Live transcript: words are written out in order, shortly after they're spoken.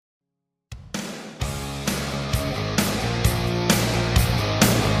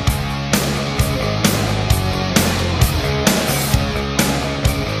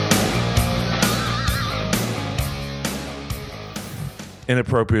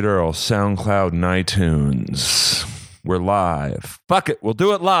Inappropriate Earl, SoundCloud, and iTunes. We're live. Fuck it, we'll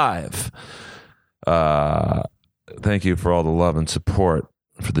do it live. Thank you for all the love and support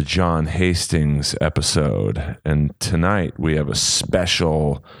for the John Hastings episode. And tonight we have a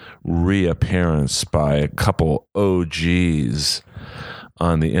special reappearance by a couple OGs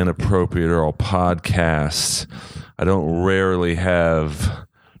on the Inappropriate Earl podcast. I don't rarely have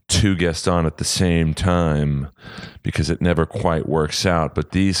two guests on at the same time because it never quite works out,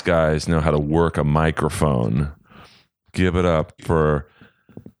 but these guys know how to work a microphone. Give it up for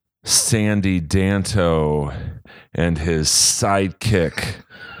Sandy Danto and his sidekick.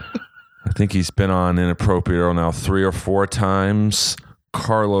 I think he's been on Inappropriate Earl now 3 or 4 times.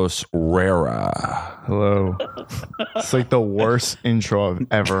 Carlos Rera. Hello. It's like the worst intro I've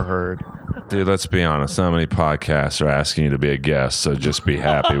ever heard. Dude, let's be honest. Not many podcasts are asking you to be a guest, so just be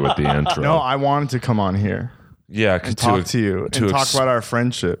happy with the intro. No, I wanted to come on here. Yeah, and talk to you and talk about our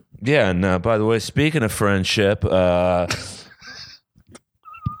friendship. Yeah, and by the way, speaking of friendship,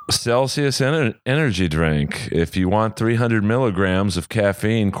 Celsius energy drink. If you want 300 milligrams of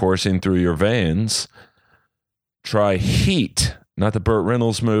caffeine coursing through your veins, try Heat. Not the Burt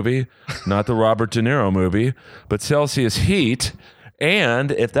Reynolds movie, not the Robert De Niro movie, but Celsius Heat.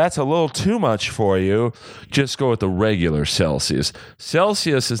 And if that's a little too much for you, just go with the regular Celsius.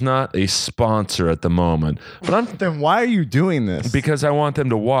 Celsius is not a sponsor at the moment. But then why are you doing this? Because I want them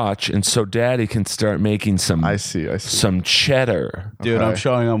to watch, and so Daddy can start making some. I see. Some cheddar. Dude, Okay. I'm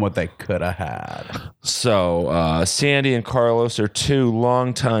showing them what they could have had. So Sandy and Carlos are 2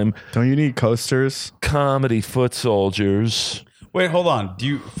 longtime Don't you need coasters? comedy foot soldiers. Wait, hold on. Do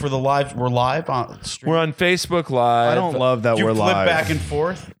you for the live? We're live on stream. We're on Facebook Live. I don't love that Do you we're flip live. back and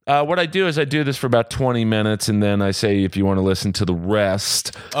forth? What I do is I do this for about 20 minutes, and then I say if you want to listen to the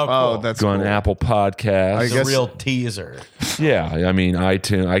rest, Oh, cool. Oh, that's go on cool. Apple Podcasts. I It's guess- a real teaser. Yeah, I mean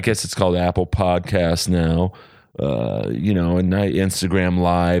iTunes. I guess it's called Apple Podcasts now. And I Instagram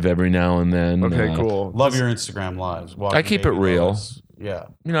Live every now and then. Okay, cool. Love your Instagram lives. I keep it real. Yeah.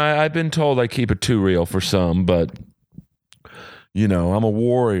 I've been told I keep it too real for some, but I'm a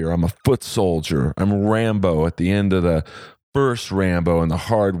warrior. I'm a foot soldier. I'm Rambo at the end of the first Rambo in the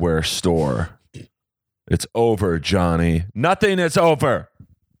hardware store. It's over, Johnny. Nothing is over.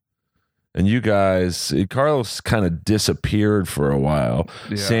 And you guys, Carlos kind of disappeared for a while.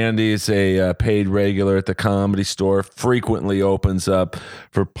 Yeah. Sandy's a paid regular at the Comedy Store, frequently opens up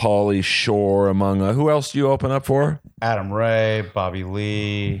for Pauly Shore, among who else do you open up for? Adam Ray, Bobby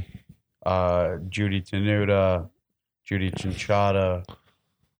Lee, Judy Tenuta, Judy Chinchada.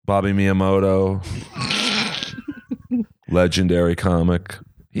 Bobby Miyamoto, legendary comic.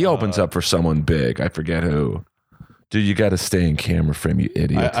 He opens up for someone big. I forget who. Dude, you got to stay in camera frame, you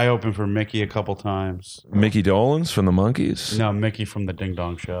idiot. I opened for Mickey a couple times. Mickey Dolenz from the Monkees? No, Mickey from the Ding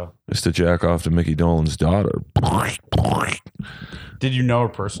Dong Show. Just to jack off to Mickey Dolen's daughter. Did you know her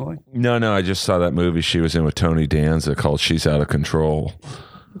personally? No, I just saw that movie she was in with Tony Danza called She's Out of Control.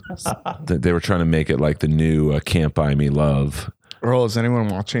 They were trying to make it like the new Can't Buy Me Love. Earl, is anyone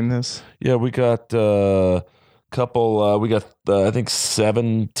watching this? Yeah, we got a couple, we got, I think,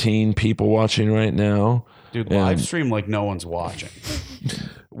 17 people watching right now. Dude, live stream like no one's watching.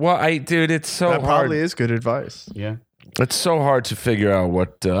 Well, dude, it's so That hard. probably is good advice. Yeah. It's so hard to figure out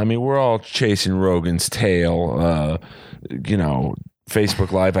what, we're all chasing Rogan's tail.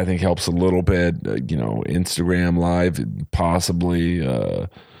 Facebook Live, I think, helps a little bit. Instagram Live, possibly.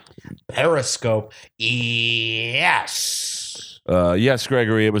 Periscope. Yes. Yes,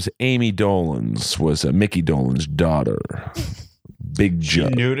 Gregory, it was Amy Dolenz, was Mickey Dolen's daughter. Big You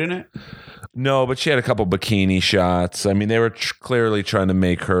jump. nude in it? No, but she had a couple bikini shots. I mean, they were clearly trying to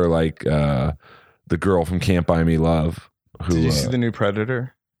make her like the girl from Can't Buy Me Love. Who, Did you see the new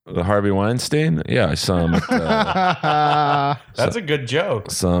Predator? the Harvey Weinstein? Yeah, I saw him. At, That's a good joke.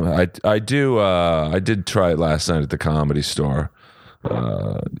 I did try it last night at the Comedy Store.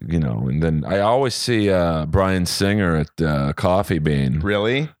 And then I always see Bryan Singer at Coffee Bean.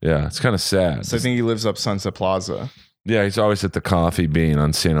 Really? Yeah, it's kind of sad. So I think he lives up Sunset Plaza. Yeah, he's always at the Coffee Bean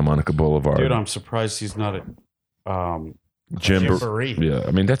on Santa Monica Boulevard. Dude, I'm surprised he's not at Jamboree. Yeah,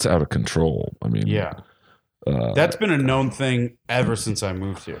 I mean that's out of control. I mean, Yeah. That's been a known thing ever since I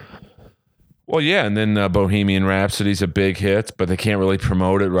moved here. Well, yeah, and then Bohemian Rhapsody's a big hit, but they can't really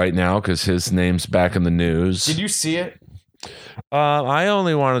promote it right now because his name's back in the news. Did you see it? I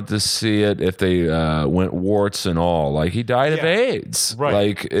only wanted to see it if they went warts and all. Like he died of Yeah. AIDS. Right.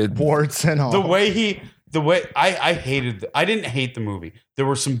 Like Warts and all. The way I hated, I didn't hate the movie. There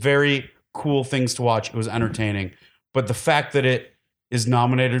were some very cool things to watch. It was entertaining, but the fact that it is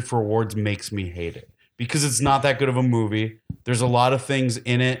nominated for awards makes me hate it because it's not that good of a movie. There's a lot of things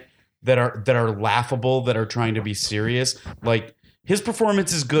in it that are laughable, that are trying to be serious. Like his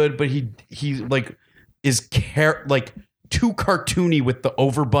performance is good, but he like is like too cartoony with the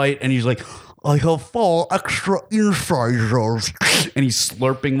overbite, and he's like, I have 4 extra incisors, and he's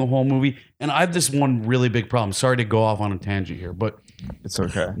slurping the whole movie. And I have this one really big problem. Sorry to go off on a tangent here, but It's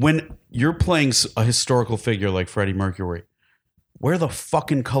okay. when you're playing a historical figure like Freddie Mercury, wear the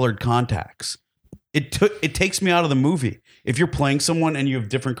fucking colored contacts. It takes me out of the movie. If you're playing someone and you have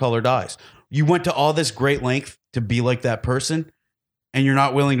different colored eyes, you went to all this great length to be like that person, and you're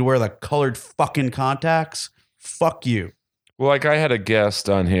not willing to wear the colored fucking contacts. Fuck you. Well, like I had a guest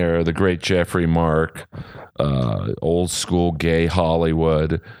on here, the great Jeffrey Mark, old school gay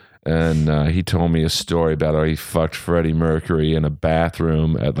Hollywood. And he told me a story about how he fucked Freddie Mercury in a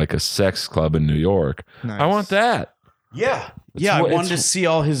bathroom at like a sex club in New York. Nice. I want that. Yeah. I wanted to see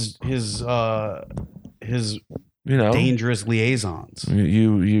all his You know, dangerous liaisons.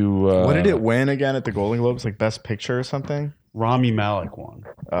 you. What did it win again at the Golden Globes? Like Best Picture or something? Rami Malek won.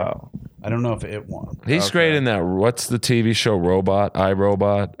 Oh. I don't know if it won. He's great in that. What's the TV show? Robot,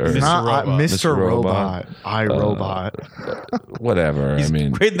 iRobot, or Mr. Not Robot. Mr. Mr. Robot. iRobot. whatever. He's I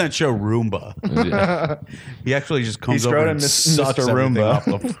mean, great in that show Roomba. yeah. He actually just comes He's over great and in sucks Mr. everything Roomba. off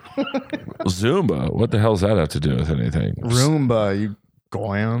the Zumba. What the hell's that have to do with anything? Roomba, you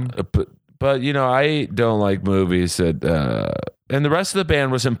goyam. But you know, I don't like movies that. And the rest of the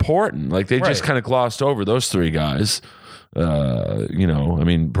band was important. Like they just Right. kind of glossed over those 3 guys. You know, I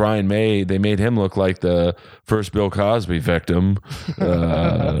mean, Brian May, they made him look like the first Bill Cosby victim.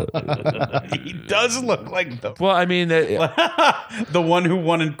 He does look like the Well, I mean, the one who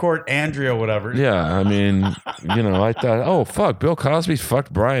won in court, Andrea, whatever. yeah, I mean, you know, I thought, oh, fuck, Bill Cosby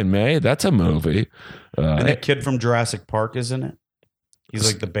fucked Brian May. That's a movie. And the kid from Jurassic Park is in it. He's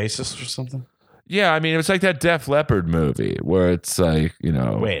like the bassist or something. Yeah, I mean, it was like that Def Leppard movie where it's like, you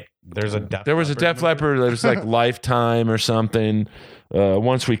know. Wait, there's a Def There was a Def movie? Leppard. There was like Lifetime or something.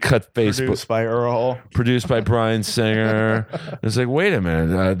 Once we cut Facebook, Produced by Earl. produced by Brian Singer. It's like, wait a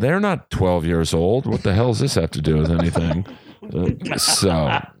minute, they're not 12 years old. What the hell does this have to do with anything?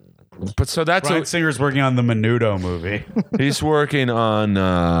 So that's Brian Singer's working on the Menudo movie. he's working on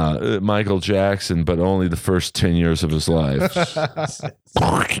Michael Jackson, but only the first 10 years of his life.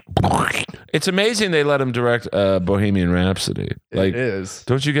 It's amazing they let him direct Bohemian Rhapsody. Like, It is.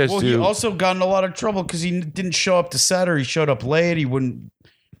 don't you guys Well, he do? also got in a lot of trouble because he didn't show up to set, or he showed up late. He wouldn't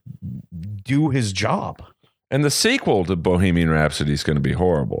do his job. And the sequel to Bohemian Rhapsody is going to be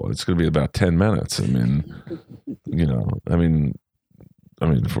horrible. It's going to be about 10 minutes. I mean, you know, I mean,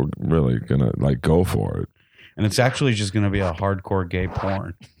 if we're really going to like go for it. And it's actually just going to be a hardcore gay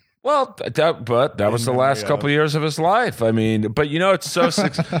porn. Well, that was the last couple of years of his life. I mean, but you know, it's so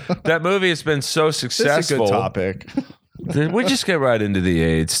that movie has been so This is a successful. good topic. Did we just get right into the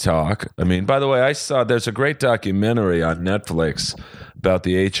AIDS talk? I mean, by the way, I saw there's a great documentary on Netflix about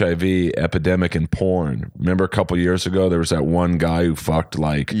the HIV epidemic in porn. Remember a couple years ago, there was that one guy who fucked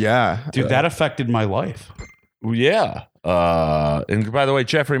like, Yeah. Dude, that affected my life. yeah. And by the way,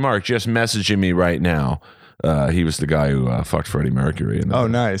 Jeffrey Mark just messaging me right now. He was the guy who fucked Freddie Mercury. In the, Oh,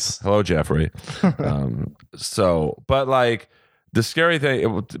 nice. hello, Jeffrey. But like the scary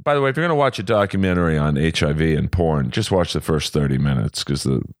thing, by the way, if you're going to watch a documentary on HIV and porn, just watch the first 30 minutes because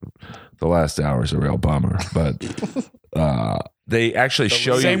the last hour is a real bummer. But they actually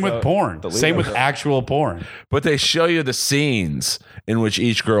show you. Same with porn. Same with actual porn. But they show you the scenes in which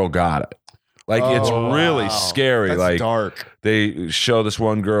each girl got it. Like it's really scary. That's like dark. they show this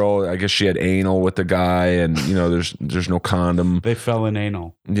one girl. I guess she had anal with the guy, and you know, there's no condom. They fell in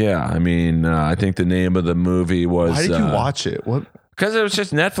anal. Yeah, I mean, I think the name of the movie was. Why did you watch it? What? Because it was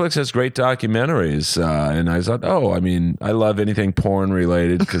just Netflix has great documentaries, and I thought, oh, I mean, I love anything porn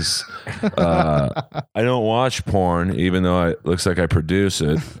related because I don't watch porn, even though it looks like I produce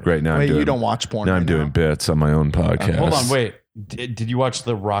it. Great, now Wait, I'm doing. you don't watch porn? Now right I'm doing bits on my own podcast. Hold on, wait. Did you watch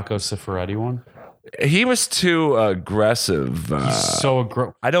the Rocco Siffredi one? He was too aggressive. He's so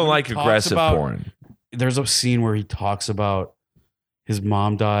aggressive. I don't like aggressive about- porn. There's a scene where he talks about his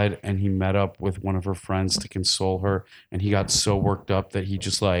mom died and he met up with one of her friends to console her, and he got so worked up that he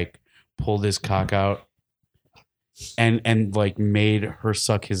just like pulled his cock out and like made her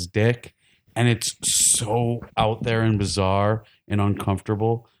suck his dick, and it's so out there and bizarre and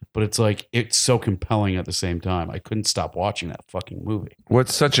uncomfortable, but it's like it's so compelling at the same time. I couldn't stop watching that fucking movie.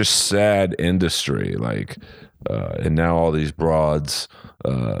 What's such a sad industry, like, and now all these broads,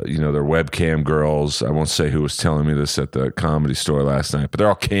 you know, they're webcam girls. I won't say who was telling me this at the Comedy Store last night, but they're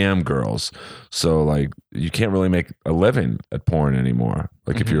all cam girls. So like, you can't really make a living at porn anymore.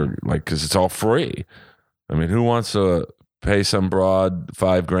 Like if you're like, because it's all free. I mean, who wants to pay some broad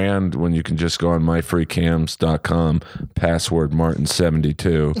 $5,000 when you can just go on myfreecams.com, password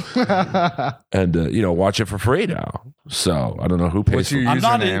Martin72, and watch it for free now. So I don't know who pays. What's your I'm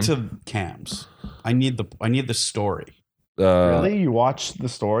not username? into cams. I need the story. Really? You watched the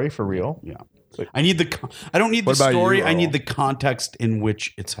story for real? Yeah. I need I don't need the What about story. you, I need Earl? the context in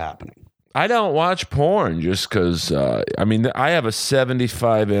which it's happening. I don't watch porn just because. I have a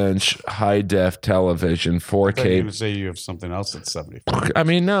 75-inch high-def television, I thought you were 4K. going to say you have something else that's 75. I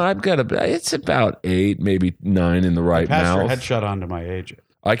mean, no, I've got it's about 8, maybe 9 in the right Pass your mouth. headshot onto my age.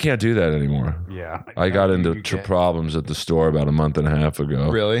 I can't do that anymore. Yeah. I got You into get- problems at the store about a month and a half ago.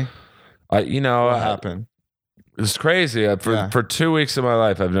 Really? What What happened? It's crazy. Yeah. For 2 weeks of my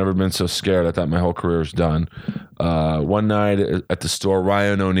life, I've never been so scared. I thought my whole career was done. One night at the store,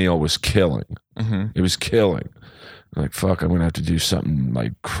 Ryan O'Neal was killing. Mm-hmm. It was killing. I'm like, fuck, I'm going to have to do something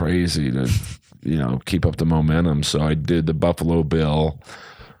like crazy to, keep up the momentum. So I did the Buffalo Bill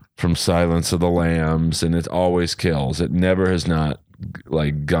from Silence of the Lambs, and it always kills. It never has not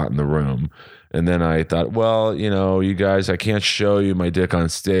like gotten the room. And then I thought, well, you guys, I can't show you my dick on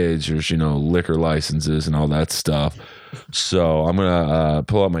stage. There's, liquor licenses and all that stuff. So I'm going to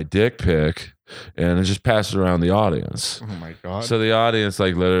pull out my dick pic and I just pass it around the audience. Oh my God. So the audience,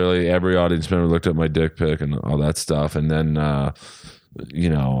 like literally every audience member looked at my dick pic and all that stuff. And then, I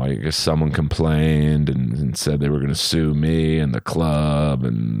guess someone complained and said they were going to sue me and the club.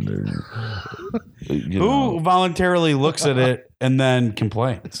 And Who voluntarily looks at it and then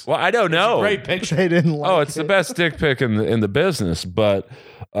complains? Well, I don't know. Great picture. they didn't like Oh, it's the best dick pic in the business, but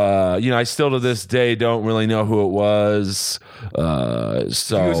I still to this day don't really know who it was.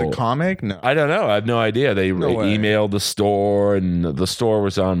 So He was a comic? No. I don't know. I have no idea. They No way. emailed the store, and the store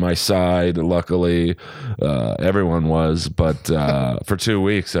was on my side. Luckily, everyone was. But for 2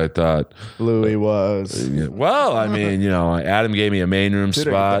 weeks, I thought, Louis was. well, I mean, Adam gave me a main room Dude,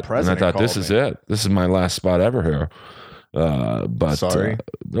 the spot, and I president thought this called is me. it. This is my last spot ever here. But Sorry.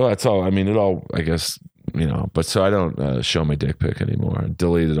 well, that's all. I mean, it all. I guess But so I don't show my dick pic anymore. I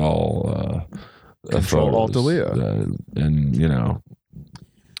deleted all. Control Alt photos. Delete. And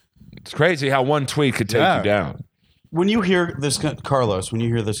it's crazy how one tweet could take Yeah. you down. When you hear this, Carlos, when you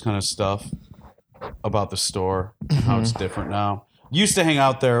hear this kind of stuff about the store, how it's different now. You used to hang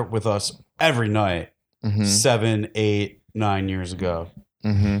out there with us every night, 7, 8, 9 years ago.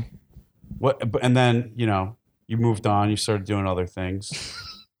 Mm-hmm. And then you moved on. You started doing other things.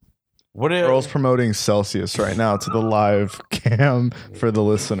 What? Earl's promoting Celsius right now to the live cam for the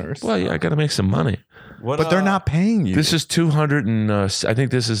listeners. Well, yeah, I got to make some money. What? But they're not paying you. This is 200 and I think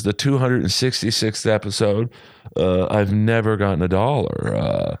this is the 266th episode. I've never gotten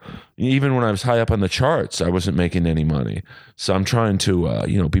 $1. Even when I was high up on the charts, I wasn't making any money. So I'm trying to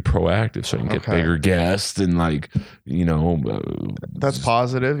be proactive so I can get Okay. bigger guests and That's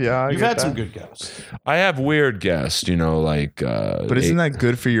positive. Yeah, You've had some good guests. I have weird guests, But isn't that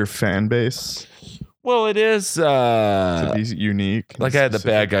good for your fan base well, it is to be unique? like I had the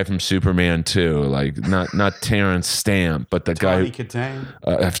bad guy from Superman 2, like not Terrence Stamp, but the Tawny guy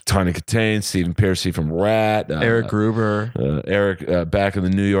Katane. Tawny Katane, Stephen Piercy from Rat, Eric Gruber. Eric back in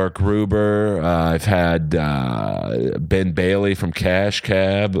the New York Gruber. I've had Ben Bailey from Cash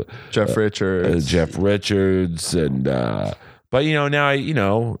Cab, Jeff Richards. Jeff Richards, and but now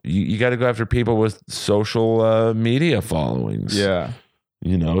you got to go after people with social media followings. Yeah.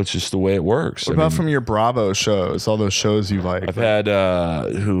 It's just the way it works. What about from your Bravo shows? All those shows you like. I've had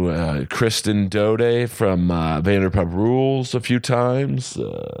Kristen Dode from Vanderpump Rules a few times.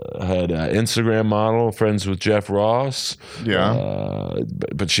 I had Instagram model, friends with Jeff Ross. Yeah.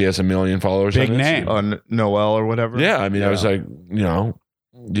 But she has 1 million followers. Big on name. Instagram. Noel or whatever. Yeah, I mean, I was like,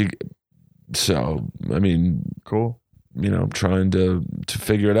 Cool. I'm trying to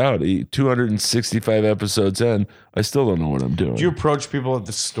figure it out. 265 episodes in, I still don't know what I'm doing. Do you approach people at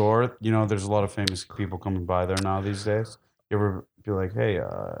the store? There's a lot of famous people coming by there now these days. You ever be like, hey,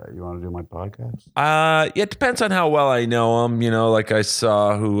 you want to do my podcast? It depends on how well I know them. Like I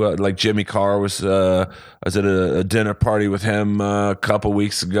saw like Jimmy Carr was. I was at a dinner party with him a couple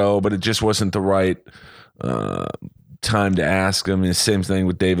weeks ago, but it just wasn't the right time to ask him. And the same thing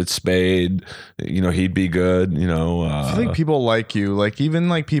with David Spade. He'd be good. I feel like people like you, like even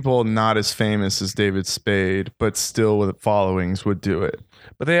like people not as famous as David Spade, but still with followings would do it.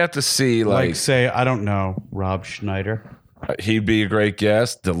 but they have to see Like, say, I don't know, Rob Schneider. he'd be a great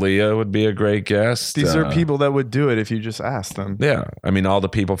guest. Dalia would be a great guest. These are people that would do it if you just asked them. Yeah, I mean, all the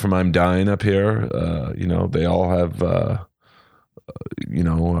people from I'm Dying up here. They all have.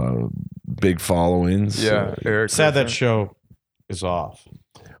 Big followings. Yeah, Eric. Sad that Griffin. show is off.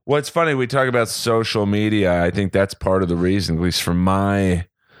 Well, it's funny. We talk about social media. I think that's part of the reason, at least from my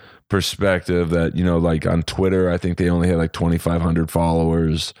perspective, that, you know, like on Twitter, I think they only had like 2,500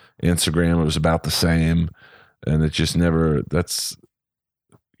 followers. Instagram, it was about the same. And it just never,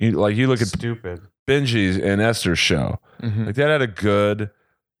 you look at Stupid. Benji's and Esther's show. Mhm. Like that had a good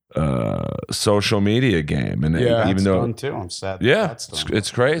social media game. And Yeah. even though, done too. I'm sad. yeah, that's done.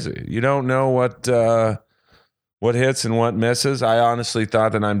 it's crazy. You don't know what hits and what misses. I honestly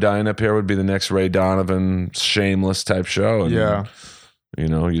thought that I'm Dying Up Here would be the next Ray Donovan Shameless type show. And Yeah. you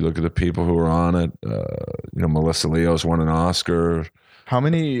know, you look at the people who are on it. You know, Melissa Leo's won an Oscar. How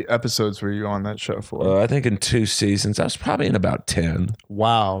many episodes were you on that show for? I think in 2 seasons, I was probably in about 10.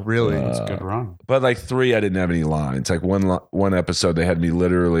 Wow, really? It's a good run. But like 3, I didn't have any lines. Like one episode, they had me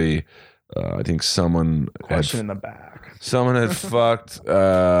literally. I think someone Question in the back. Someone had fucked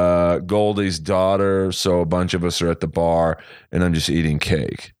Goldie's daughter, so a bunch of us are at the bar, and I'm just eating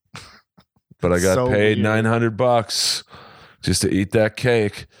cake. But I got So paid weird. $900 just to eat that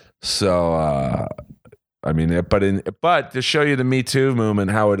cake. So I mean, but to show you the Me Too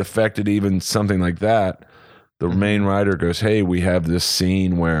movement, how it affected even something like that, the main writer goes, "Hey, we have this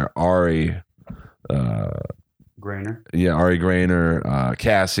scene where Ari." Grainer. Yeah, Ari Grainer,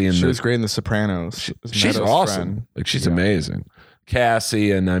 Cassie, and She was great in The Sopranos. she's Meadows' awesome. friend. Like she's Yeah. amazing.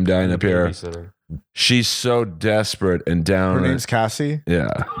 Cassie and I'm Dying Up Here. Babysitter. She's so desperate and down. Her name's Cassie. Yeah.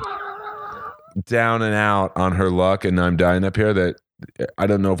 Down and out on her luck, and I'm Dying Up Here that I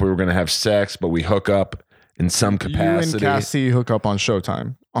don't know if we were going to have sex, but we hook up in some capacity. You and Cassie hook up on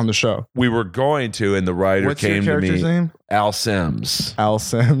Showtime on the show. We were going to, and the writer What's your came to character's me, name? Al Sims. Al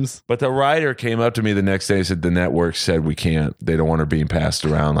Sims. But the writer came up to me the next day and said the network said we can't. They don't want her being passed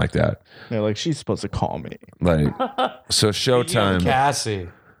around like that. They're like, she's supposed to call me. Like, so Speaking of Showtime. Cassie.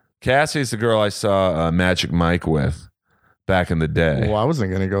 Cassie's the girl I saw Magic Mike with back in the day. Well, I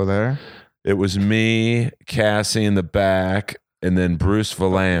wasn't gonna go there. It was me, Cassie in the back, and then Bruce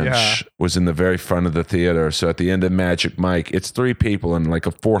Valanche Yeah. was in the very front of the theater. So at the end of Magic Mike, it's 3 people in like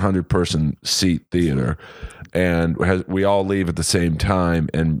a 400-person seat theater, and we all leave at the same time.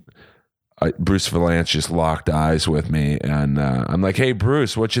 And Bruce Valanche just locked eyes with me, and I'm like, "Hey,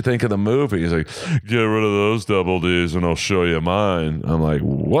 Bruce, what you think of the movie?" He's like, "Get rid of those double D's, and I'll show you mine." I'm like,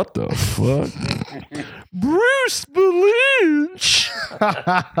 "What the fuck?" Bruce Valanche.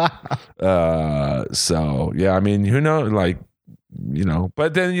 So yeah, I mean, who knows? Like, you know,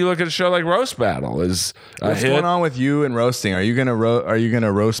 but then you look at a show like Roast Battle is a What's hit. going on with you and roasting? Are you gonna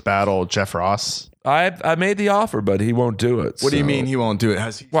roast battle Jeff Ross? I made the offer, but he won't do it. What do you so- mean he won't do it?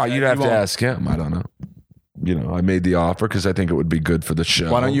 Has he Well, said you'd he have to won't? ask him. I don't know. You know, I made the offer because I think it would be good for the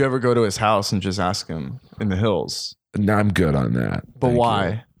show. Why don't you ever go to his house and just ask him in the hills? No, I'm good on that. But Thank why?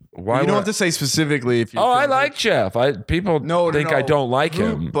 you. Why? You don't would have to say specifically if you. Oh, I like Jeff. People think I don't like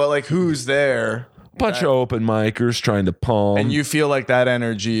him. But like, who's there? Bunch of open micers trying to palm. And you feel like that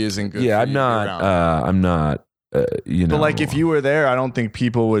energy isn't good. yeah, for I'm you not. around. I'm not. You know. But like, if you were there, I don't think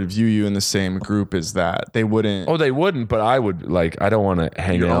people would view you in the same group as that. They wouldn't. Oh, they wouldn't. But I would. Like, I don't want to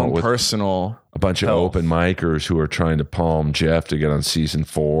hang your out own with personal. a bunch of health. open micers who are trying to palm Jeff to get on season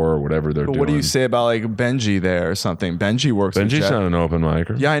 4 or whatever they're But doing. what do you say about like Benji there or something? Benji works. with Benji's Jeff. not an open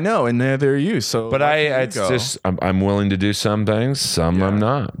micer. Yeah, I know, and neither are you. So, But why can't you it's go? just I'm willing to do some things, some Yeah. I'm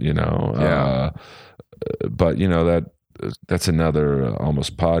not. You know. Yeah. But you know that's another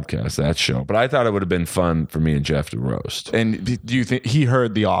almost podcast, that show. But I thought it would have been fun for me and Jeff to roast. And do you think he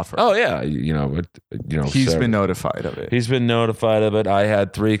heard the offer? Oh yeah, you know, He's Sarah- been notified of it. He's been notified of it. I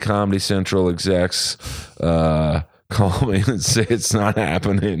had 3 Comedy Central execs call me and say it's not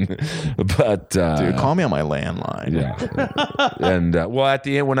happening. But Dude, call me on my landline. yeah. And well, at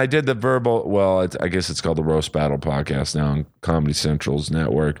the end, when I did the verbal, I guess it's called the Roast Battle podcast now on Comedy Central's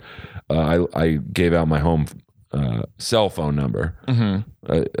network. I gave out my home cell phone number, and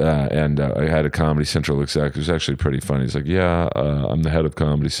I had a Comedy Central exec. It was actually pretty funny. He's like, "Yeah, I'm the head of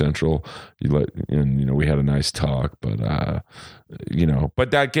Comedy Central." We had a nice talk, but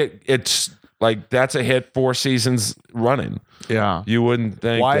it's like that's a hit 4 seasons running. Yeah. You wouldn't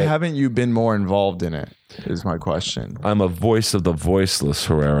think. Why that- haven't you been more involved in it? Is my question. I'm a voice of the voiceless,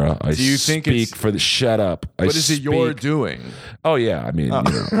 Herrera. I Do you think speak it's- for the shut up. What is it you're speak- doing? Oh yeah, I mean,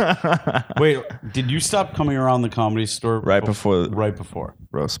 you know. Wait, did you stop coming around the Comedy Store Right before Right before.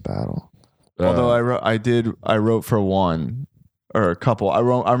 roast battle. Although I wrote for one or a couple. I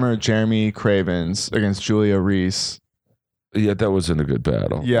remember Jeremy Cravens against Julia Reese. Yeah, that wasn't a good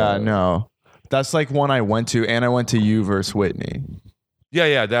battle. Yeah, no. That's like one I went to, and I went to you versus Whitney.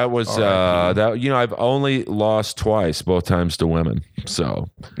 Yeah, that was R.I.P. that. You know, I've only lost twice, both times to women. So,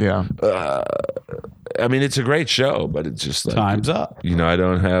 Yeah. I mean, it's a great show, but it's just like, Time's up. you know, I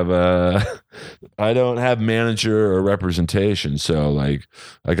don't have manager or representation. So like,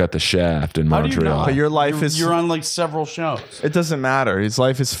 I got the Shaft in How do you Montreal. know? But your life you're, is- you're on like several shows. It doesn't matter. His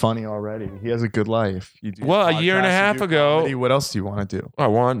life is funny already. He has a good life. You do Well, a year and a podcasts, you half do ago- comedy. What else do you want to do? I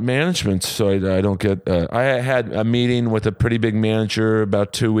want management, so I don't get. I had a meeting with a pretty big manager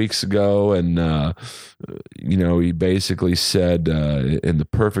about 2 weeks ago, and you know, he basically said, in the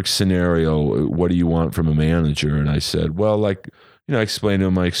perfect scenario, what do you want from a manager? And I said, well, like, you know, I explained to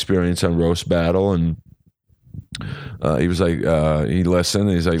him my experience on Roast Battle, and he was like, he listened.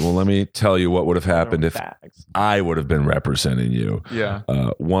 And he's like, well, let me tell you what would have happened if I would have been representing you. Yeah.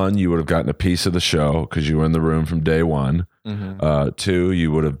 One, you would have gotten a piece of the show because you were in the room from day one. Two,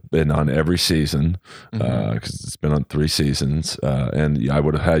 you would have been on every season because it's been on 3 seasons. And I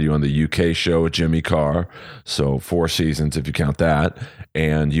would have had you on the UK show with Jimmy Carr. So 4 seasons if you count that.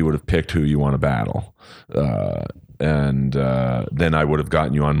 And you would have picked who you want to battle. And then I would have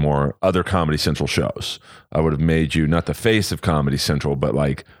gotten you on more other Comedy Central shows. I would have made you not the face of Comedy Central, but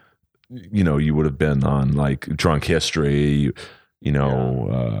like, you know, you would have been on like Drunk History, you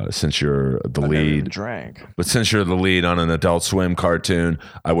know, since you're the lead. Drank. But since you're the lead on an Adult Swim cartoon,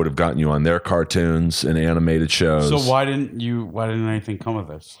 I would have gotten you on their cartoons and animated shows. So why didn't anything come of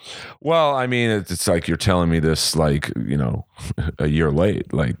this? Well, I mean, it's like you're telling me this like, you know, a year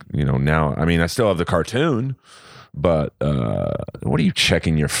late. Like, you know, now, I mean, I still have the cartoon. But what are you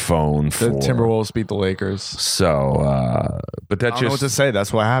checking your phone for? The Timberwolves beat the Lakers. So, but that I don't know what to just, say.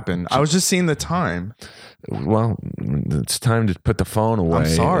 That's what happened. I was just seeing the time. well, it's time to put the phone away. I'm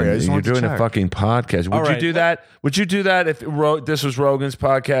sorry, I just You're wanted to doing a check. fucking podcast. Would All you right. do that? Would you do that if this was Rogan's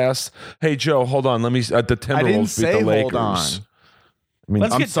podcast? Hey, Joe, hold on. Let me, the Timberwolves I didn't beat say the Lakers. hold on. I mean,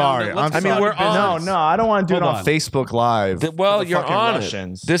 Let's I'm get down sorry. to- let's I'm get down sorry. to business. No, I don't want to do Hold it on on. Facebook Live. well, for the you're fucking on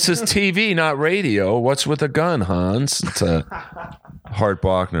Russians. it. This is TV, not radio. What's with a gun, Hans? It's a Hart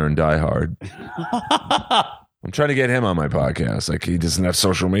Bachner and Die Hard. I'm trying to get him on my podcast. Like, he doesn't have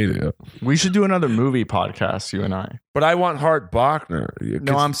social media. We should do another movie podcast, you and I. But I want Hart Bachner.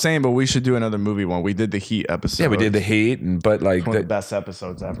 No, I'm saying, but we should do another movie one. We did the Heat episode. Yeah, we did the Heat, but like, one of the best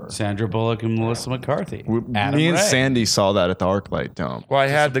episodes ever. Sandra Bullock and Melissa McCarthy. Adam Me and Ray. Sandy saw that at the ArcLight Dome well, I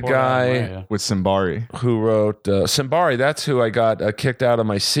had the Support Adam guy Ray, yeah. with Simbari. who wrote Simbari. That's who I got kicked out of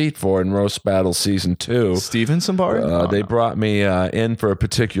my seat for in Roast Battle Season 2. Steven Simbari? They brought me in for a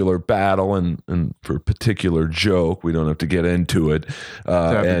particular battle and for a particular joke. We don't have to get into it. To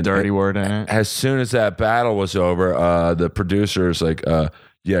have the and- dirty word in it. As soon as that battle was over, the producer's like,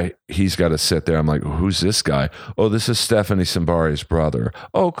 yeah, he's got to sit there. I'm like, who's this guy? Oh, this is Stephanie Simbari's brother.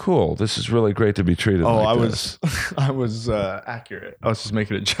 Oh, cool. This is really great to be treated Oh, like I this. was accurate. I was just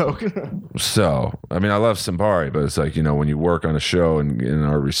making a joke. So, I mean, I love Simbari, but it's like, you know, when you work on a show and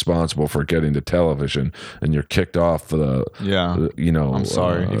are responsible for getting to television and you're kicked off for the, Yeah. you know. I'm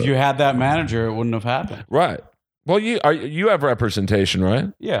sorry. If you had that manager, it wouldn't have happened. Right. Well, you have representation,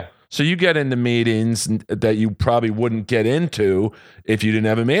 right? Yeah. So you get into meetings that you probably wouldn't get into if you didn't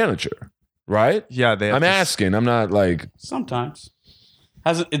have a manager, right? Yeah, they have I'm to- asking. I'm not like, Sometimes.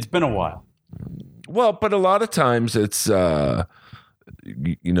 It's been a while. well, but a lot of times it's,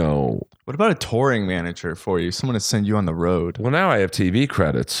 you know, What about a touring manager for you? Someone to send you on the road. well, now I have TV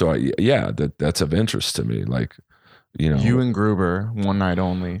credits. So, that's of interest to me. Like, you know, You and Gruber, one night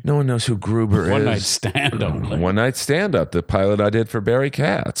only. no one knows who Gruber One is. night stand only. One night stand up, the pilot I did for Barry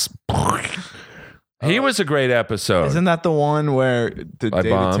Katz. He was a great episode. Isn't that the one where David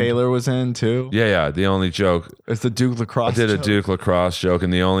bombed. Taylor was in too? Yeah. The only joke, It's the Duke lacrosse. I did a joke. Duke lacrosse joke,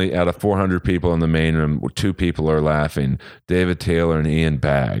 and the only out of 400 people in the main room, 2 people are laughing: David Taylor and Ian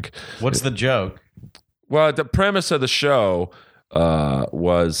Bagg. What's the joke? Well, the premise of the show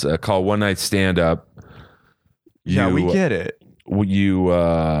was called One Night Stand Up. Yeah, we get it. You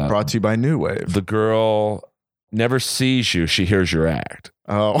Brought to you by New Wave. the girl never sees you; she hears your act,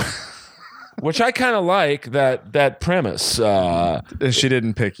 Oh, which I kind of like that premise. she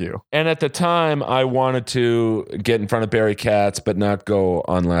didn't pick you. And at the time, I wanted to get in front of Barry Katz, but not go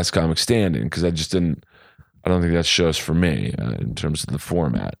on Last Comic Standing because I just didn't. I don't think that show's for me in terms of the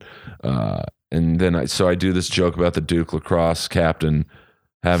format. And then I do this joke about the Duke lacrosse captain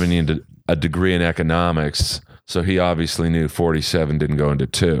having a degree in economics, so he obviously knew 47 didn't go into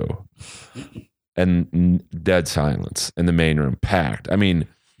 2. And dead silence in the main room, packed. I mean,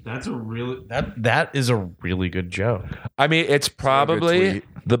 That's a really that is a really good joke. it's probably tweet.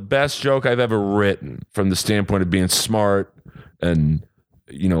 the best joke I've ever written from the standpoint of being smart and,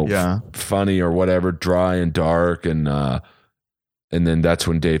 you know, Yeah. funny or whatever, dry and dark. And then that's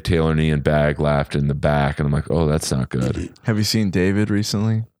when Dave Taylor and Ian Bagg laughed in the back. And I'm like, oh, that's not good. Have you seen David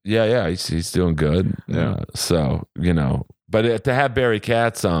recently? Yeah, he's doing good. Yeah. So, but to have Barry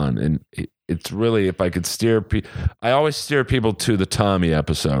Katz on, and it's really, if I could steer I always steer people to the Tommy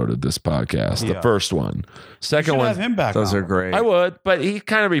episode of this podcast, the first one. Second one, have him back. Those on. are great. I would, but he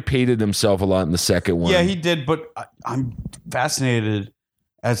kind of repeated himself a lot in the second one. Yeah, he did. But I'm fascinated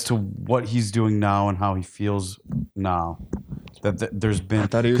as to what he's doing now and how he feels now. That there's been,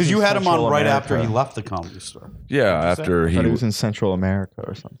 because you had him on right after he left the Comedy Store. Yeah, after he was in Central America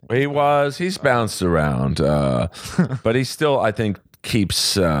or something. He's bounced around, but he still, I think,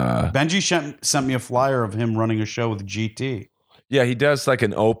 keeps. Benji sent me a flyer of him running a show with GT. Yeah, he does like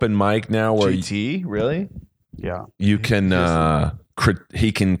an open mic now where GT, really? Yeah, you can.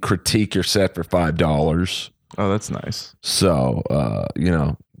 He can critique your set for $5. Oh, that's nice. So,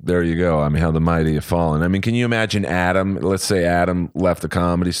 there you go. I mean, how the mighty have fallen. I mean, can you imagine Adam? Let's say Adam left the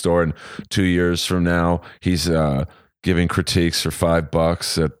Comedy Store, and 2 years from now, he's giving critiques for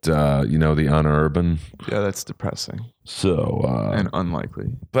 $5 at the Unurban. Yeah, that's depressing. So and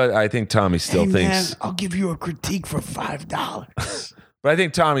unlikely. But I think Tommy still thinks. Man, I'll give you a critique for $5. But I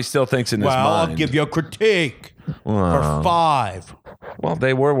think Tommy still thinks in his mind. I'll give you a critique for $5. Well,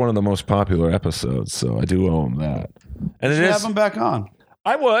 they were one of the most popular episodes, so I do owe him that. And Have him back on.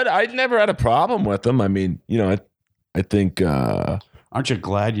 I would. I never had a problem with them. I mean, I think. Aren't you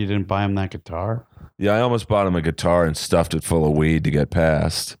glad you didn't buy him that guitar? Yeah, I almost bought him a guitar and stuffed it full of weed to get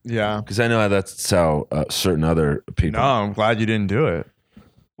past. Yeah. Because I know that's how certain other people. No, I'm glad you didn't do it.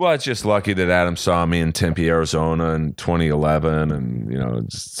 Well, it's just lucky that Adam saw me in Tempe, Arizona in 2011.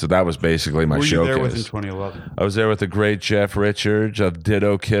 And, so that was basically my showcase. Were you there with in 2011? I was there with the great Jeff Richards of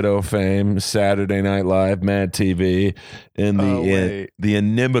Ditto Kiddo fame, Saturday Night Live, Mad TV, and the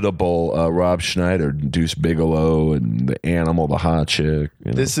inimitable Rob Schneider, Deuce Bigelow, and the Animal, the hot chick.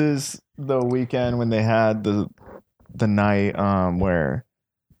 This is the weekend when they had the night where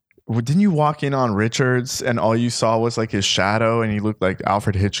didn't you walk in on Richards and all you saw was like his shadow and he looked like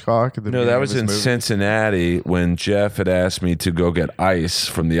Alfred Hitchcock? No, that was in Cincinnati when Jeff had asked me to go get ice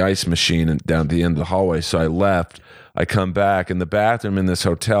from the ice machine down at the end of the hallway. So I left. I come back, and the bathroom in this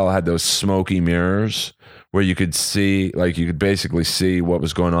hotel had those smoky mirrors where you could see, like you could basically see what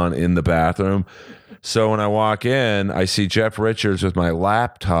was going on in the bathroom. So when I walk in, I see Jeff Richards with my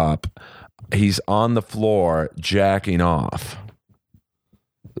laptop. He's on the floor jacking off.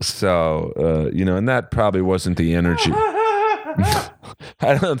 So, and that probably wasn't the energy.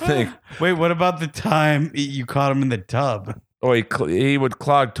 I don't think. Wait, what about the time you caught him in the tub? Oh, he would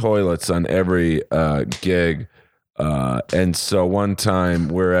clog toilets on every gig. And so one time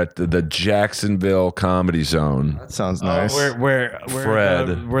we're at the Jacksonville Comedy Zone. That sounds nice. Where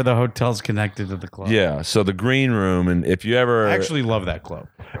Fred. where the hotel's connected to the club. Yeah, so the Green Room, and if you ever... I actually love that club.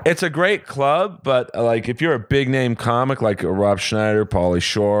 It's a great club, but like if you're a big name comic like Rob Schneider, Pauly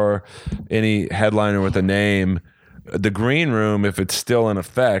Shore, any headliner with a name, the Green Room, if it's still in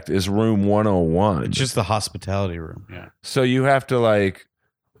effect, is room 101. It's just the hospitality room. Yeah. So you have to like...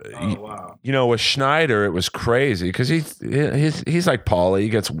 Oh, wow. With Schneider, it was crazy because he's like Pauly. He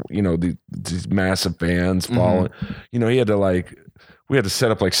gets these massive fans following. Mm-hmm. He had to we had to set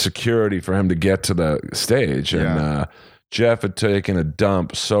up like security for him to get to the stage, and Jeff had taken a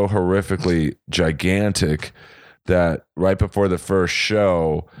dump so horrifically gigantic that right before the first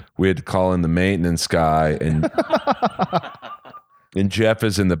show, we had to call in the maintenance guy, and and Jeff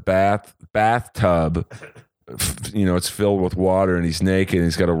is in the bathtub. It's filled with water, and he's naked, and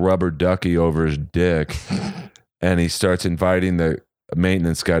he's got a rubber ducky over his dick, and he starts inviting the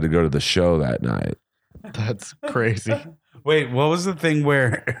maintenance guy to go to the show that night. That's crazy. Wait, what was the thing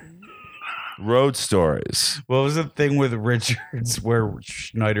where... Road Stories. What was the thing with Richards where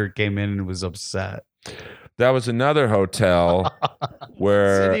Schneider came in and was upset? That was another hotel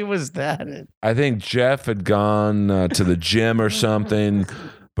where... City was that it? I think Jeff had gone to the gym or something,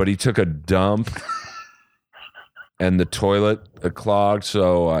 but he took a dump. And the toilet clogged,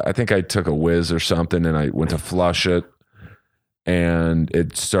 so I think I took a whiz or something, and I went to flush it, and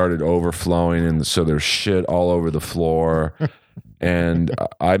it started overflowing, and so there's shit all over the floor. And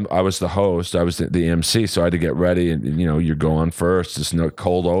I was the host, I was the MC, so I had to get ready, and you're going first. It's no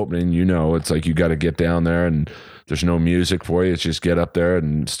cold opening, it's like you got to get down there, and there's no music for you. It's just get up there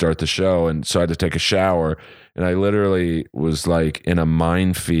and start the show. And so I had to take a shower. And I literally was like in a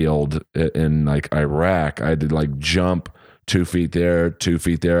minefield in like Iraq. I had to like jump 2 feet there, 2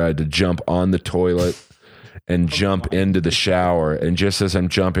 feet there. I had to jump on the toilet and jump into the shower. And just as I'm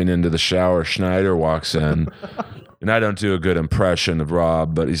jumping into the shower, Schneider walks in And I don't do a good impression of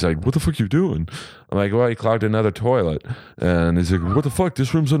Rob, but he's like, "What the fuck you doing?" I'm like, "Well, he clogged another toilet." And he's like, "What the fuck?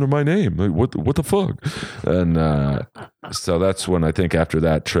 This room's under my name. Like, what the fuck?" And so that's when I think after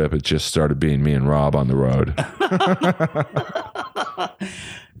that trip, it just started being me and Rob on the road.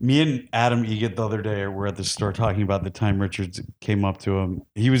 Me and Adam Egget the other day were at the store talking about the time Richards came up to him.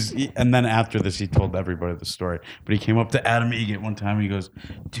 And then after this, he told everybody the story. But he came up to Adam Egget one time and he goes,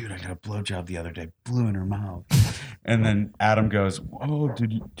 "Dude, I got a blowjob the other day. Blew in her mouth." And then Adam goes, "Oh,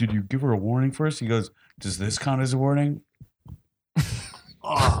 did you give her a warning first?" He goes, "Does this count as a warning?"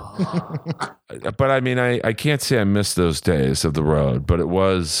 But I mean, I can't say I missed those days of the road, but it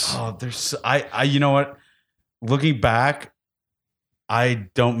was. Oh, I you know what? Looking back, I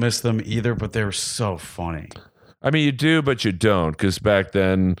don't miss them either, but they were so funny. I mean, you do, but you don't, because back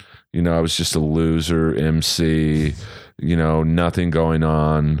then, I was just a loser MC. Nothing going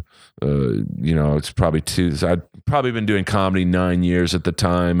on. It's probably I'd probably been doing comedy 9 years at the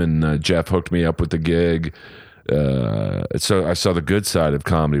time, and Jeff hooked me up with the gig. So I saw the good side of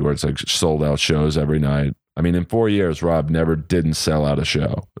comedy, where it's like sold out shows every night. I mean, in 4 years, Rob never didn't sell out a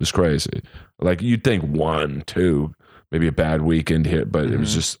show. It was crazy. Like, you'd think 1, 2, maybe a bad weekend hit, but it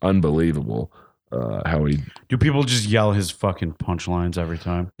was just unbelievable how he. Do people just yell his fucking punchlines every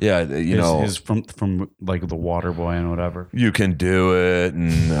time? Yeah, his from like the Water Boy and whatever. You can do it,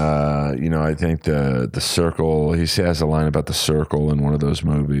 and I think the Circle. He has a line about the Circle in one of those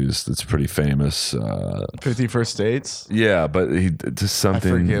movies that's pretty famous. 50 First Dates. Yeah, but he just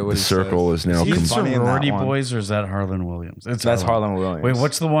something. I forget what the he Circle says. is now. He's Is he funny in that Sorority one. Boys or is that Harlan Williams? That's Harlan Williams. Wait,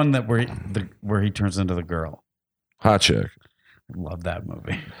 what's the one that where he turns into the girl? Hot Chick. I love that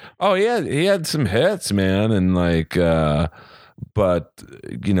movie. Oh yeah, he had some hits, man, and like, but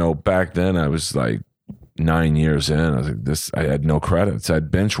back then I was like 9 years in. I was like, I had no credits. I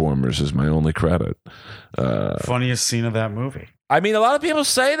had Benchwarmers as my only credit. Funniest scene of that movie. I mean, a lot of people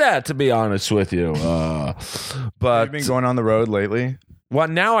say that, to be honest with you. But Have you been going on the road lately? well,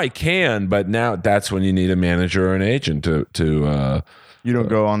 now I can, but now that's when you need a manager or an agent to. You don't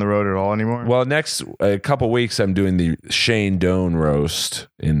go on the road at all anymore? Well, next a couple weeks, I'm doing the Shane Doan roast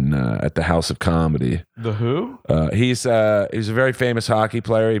at the House of Comedy. The Who? He's a very famous hockey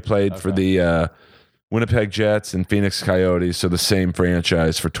player. He played for the Winnipeg Jets and Phoenix Coyotes, so the same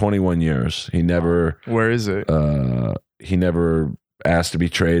franchise for 21 years. He never. Where is it? He never asked to be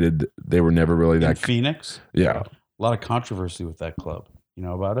traded. They were never really In that. Phoenix? Yeah. A lot of controversy with that club. You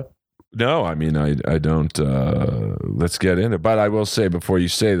know about it? No, I mean, I don't. Let's get into it. But I will say before you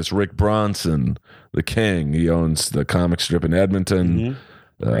say this, Rick Bronson, the king, he owns the comic strip in Edmonton,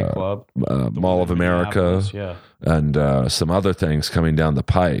 Great club. Mall of America, Yeah. and some other things coming down the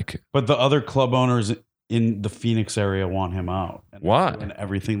pike. But the other club owners in the Phoenix area want him out. And Why? they're doing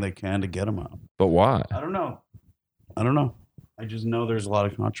everything they can to get him out. But why? I don't know. I just know there's a lot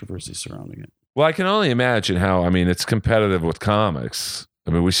of controversy surrounding it. Well, I can only imagine how. I mean, it's competitive with comics.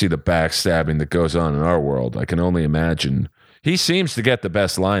 I mean, we see the backstabbing that goes on in our world. I can only imagine. He seems to get the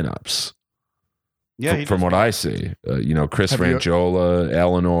best lineups. Yeah, from what I see. Chris Have you- Frangiola,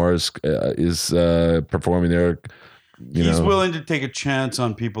 Eleanor is performing there. He's willing to take a chance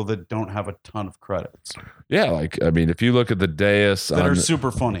on people that don't have a ton of credits Yeah, like, I mean, if you look at the dais that on are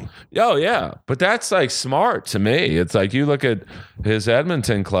super funny. oh yeah, but that's like smart to me. It's like you look at his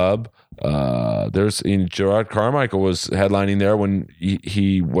Edmonton club. Gerard Carmichael was headlining there when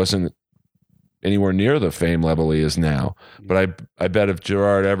he wasn't anywhere near the fame level he is now. But I bet if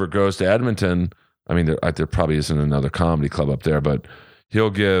Gerard ever goes to Edmonton, I mean, there probably isn't another comedy club up there, but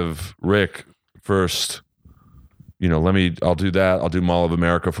he'll give Rick first. I'll do that. I'll do Mall of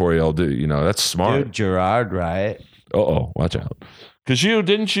America for you. I'll do, that's smart. Dude, Gerard, right? Watch out. Because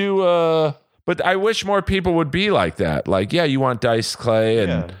but I wish more people would be like that. Like, yeah, you want Dice Clay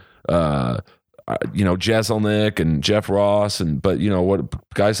and, Jeselnik and Jeff Ross. But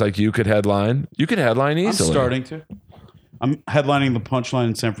what guys like you could headline? You could headline easily. I'm starting to. I'm headlining the Punchline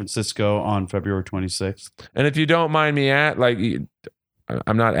in San Francisco on February 26th. And if you don't mind me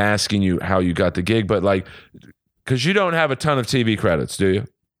I'm not asking you how you got the gig, but like, because you don't have a ton of TV credits, do you?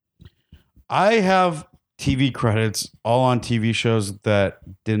 I have TV credits all on TV shows that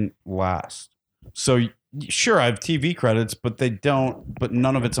didn't last. So sure, I have TV credits, but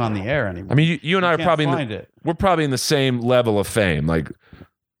none of it's on the air anymore. I mean, you and I are can't probably find it. we're probably in the same level of fame, like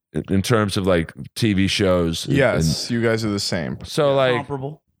in terms of like TV shows. Yes, you guys are the same. So like,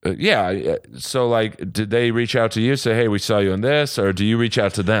 Comparable. So like, did they reach out to you, say, "Hey, we saw you in this," or do you reach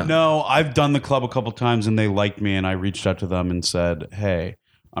out to them? No, I've done the club a couple times and they liked me, and I reached out to them and said, "Hey,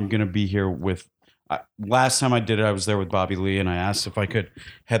 I'm gonna be here with." Last time I did it, I was there with Bobby Lee, and I asked if I could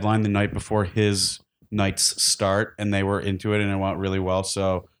headline the night before his nights start, and they were into it, and it went really well.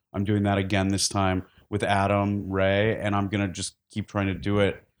 So I'm doing that again this time with Adam Ray, and I'm gonna just keep trying to do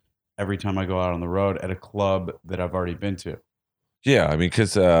it every time I go out on the road at a club that I've already been to. Yeah, I mean,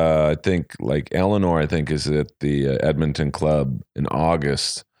 because I think like Eleanor, I think is at the Edmonton Club in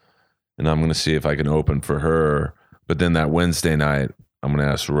August, and I'm going to see if I can open for her. But then that Wednesday night, I'm going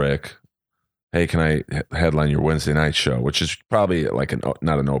to ask Rick, "Hey, can I headline your Wednesday night show?" Which is probably like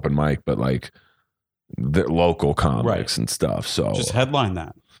not an open mic, but like the local comics and stuff. So Just headline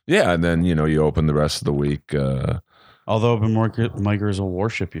that. yeah, and then you open the rest of the week. Although open micers will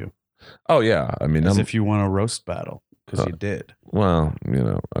worship you Oh yeah, I mean, as if you won a roast battle, because you did. well,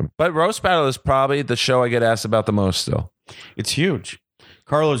 but Roast Battle is probably the show I get asked about the most still. It's huge.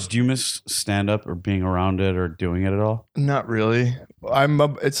 Carlos, do you miss stand-up or being around it or doing it at all? Not really.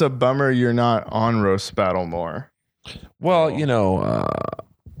 It's a bummer you're not on Roast Battle more. Well,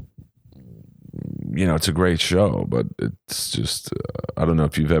 it's a great show, but it's just I don't know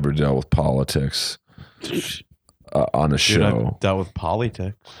if you've ever dealt with politics on a show. I've dealt with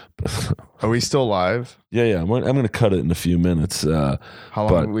politics. Are we still live? Yeah. I'm going to cut it in a few minutes. How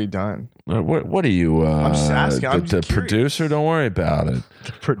long have we done? What are you? I'm just asking. I'm the just curious. producer. Don't worry about it.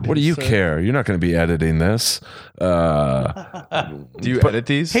 What do you care? You're not going to be editing this. Do you edit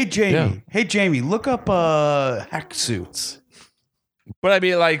these? Hey, Jamie. Yeah. Hey, Jamie, look up hack suits. But I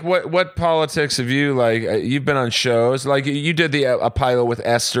mean, like, what politics have you like? You've been on shows, like you did a pilot with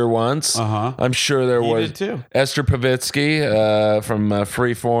Esther once. I'm sure there You was did too. Esther Pavitsky from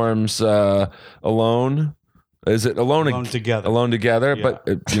Freeform's Alone. Is it Alone Together? Alone Together, Yeah. but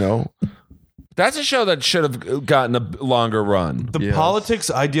that's a show that should have gotten a longer run. The Yes. politics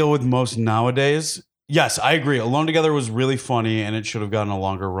I deal with most nowadays. Yes, I agree. Alone Together was really funny, and it should have gotten a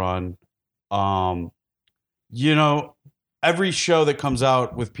longer run. Every show that comes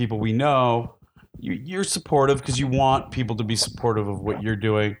out with people we know, you're supportive because you want people to be supportive of what you're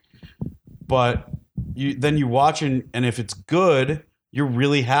doing. But then you watch and if it's good, you're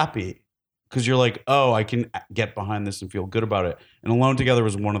really happy because you're like, oh, I can get behind this and feel good about it. And Alone Together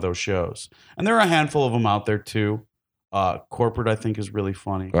was one of those shows. And there are a handful of them out there too. Corporate, I think, is really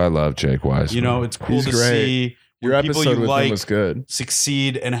funny. I love Jake Weissman. It's cool He's to great. see Your when people episode you with like him was good.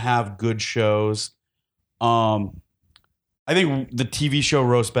 succeed and have good shows. I think the TV show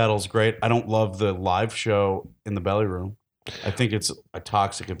Roast Battle is great. I don't love the live show in the Belly Room. I think it's a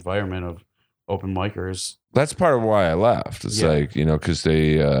toxic environment of open micers. That's part of why I left. It's Yeah. like because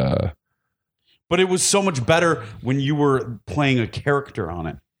they. But it was so much better when you were playing a character on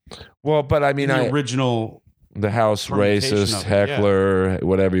it. Well, but I mean, The original. the house permutation racist, of it, heckler,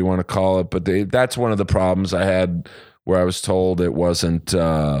 whatever you want to call it. But that's one of the problems I had where I was told it wasn't.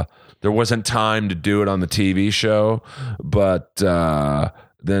 There wasn't time to do it on the TV show, but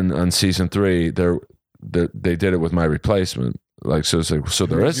then on season 3, they did it with my replacement. Like so, it's like so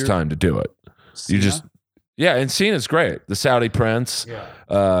there is time to do it. You just and Cena's great. The Saudi Prince.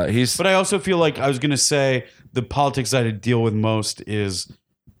 Yeah. He's But I also feel like I was going to say the politics I deal with most is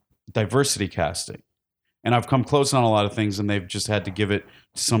diversity casting. And I've come close on a lot of things, and they've just had to give it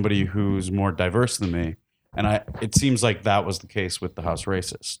to somebody who's more diverse than me. And it seems like that was the case with the House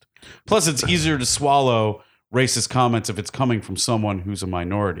Racist. Plus, it's easier to swallow racist comments if it's coming from someone who's a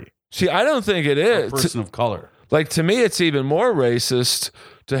minority, see. I don't think it a is. person of color. Like to me, it's even more racist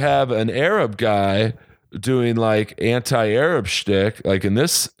to have an Arab guy doing like anti-Arab shtick, like in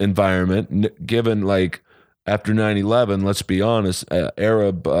this environment, given like after 9/11, let's be honest,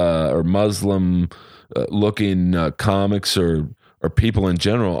 Arab or Muslim looking comics or people in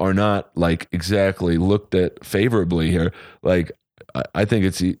general are not like exactly looked at favorably here. Like I think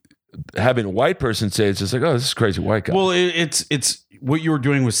it's having a white person say it's just like, oh, this is a crazy white guy. Well, it's what you were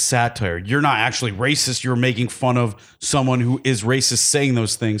doing was satire. You're not actually racist. You're making fun of someone who is racist saying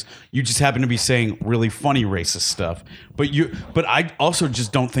those things. You just happen to be saying really funny racist stuff. But I also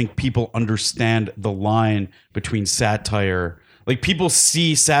just don't think people understand the line between satire. Like people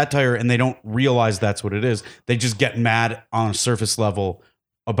see satire and they don't realize that's what it is. They just get mad on a surface level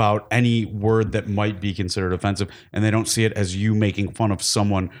about any word that might be considered offensive, and they don't see it as you making fun of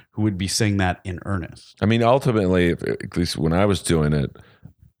someone who would be saying that in earnest. I mean, ultimately, at least when I was doing it,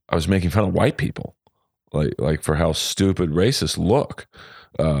 I was making fun of white people, like for how stupid racists look.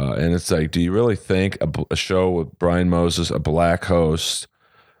 And it's like, do you really think a show with Brian Moses, a black host,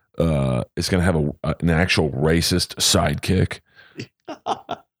 is going to have an actual racist sidekick?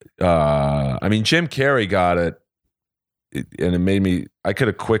 I mean, Jim Carrey got it. And it made me, I could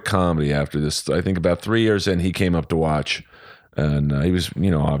have quit comedy after this. I think about 3 years in, he came up to watch, and he was,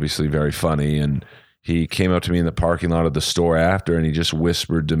 obviously very funny. And he came up to me in the parking lot of the store after, and he just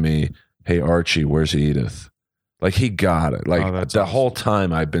whispered to me, hey Archie, where's Edith? Like he got it. Like that's the awesome. whole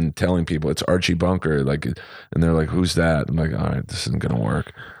time I've been telling people it's Archie Bunker. Like, and they're like, who's that? I'm like, all right, this isn't gonna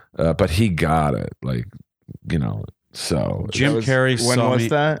work. But he got it. Like, so Jim Carrey When saw was me.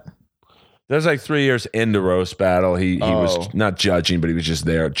 that? there's like 3 years into roast battle. He Oh. was not judging, but he was just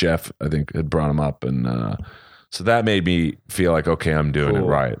there. Jeff, I think, had brought him up, and so that made me feel like, okay, I'm doing it Cool.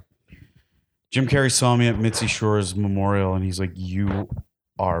 right. Jim Carrey saw me at Mitzi Shore's memorial, and he's like, "You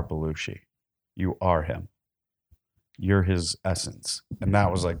are Belushi. You are him. You're his essence." And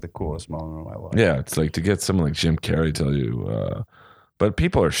that was like the coolest moment of my life. Yeah, it's like to get someone like Jim Carrey tell you. But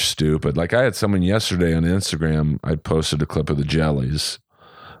people are stupid. Like I had someone yesterday on Instagram. I posted a clip of the Jellies,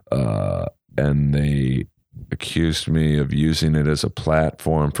 and they accused me of using it as a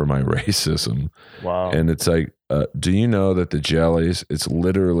platform for my racism. Wow. And it's like, do you know that the Jellies? It's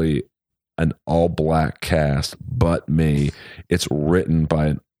literally an all-black cast, but me. It's written by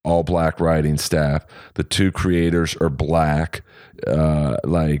an all-black writing staff. The two creators are black.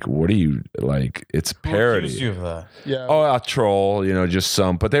 Like, what are you like? It's Who accused parody. you of that? yeah. Oh, a troll, just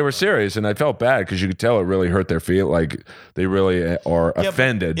some, but they were serious, and I felt bad because you could tell it really hurt their feel. Like they really are Yeah, but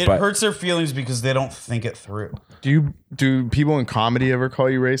offended. It But hurts their feelings because they don't think it through. Do people in comedy ever call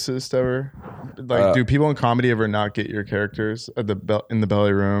you racist ever? Like, do people in comedy ever not get your characters at in the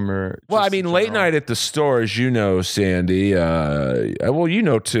belly room or? well, I just mean, in late general? night at the store, as you know, Sandy. Well, you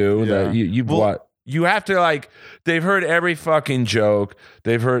know too that you've Well- what. You have to like. They've heard every fucking joke.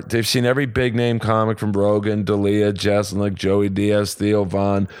 They've seen every big name comic from Rogan, D'Elia, Jesselnick, Joey Diaz, Theo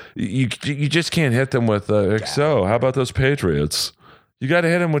Von. You just can't hit them with so. How about those Patriots? You got to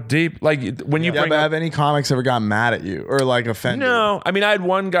hit them with deep. Like when you Yeah, bring but up. have any comics ever gotten mad at you or like offended? No, I mean, I had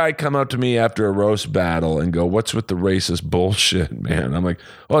one guy come up to me after a roast battle and go, "What's with the racist bullshit, man?" I'm like,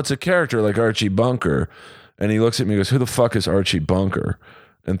 "Oh, it's a character like Archie Bunker," and he looks at me and goes, "Who the fuck is Archie Bunker?"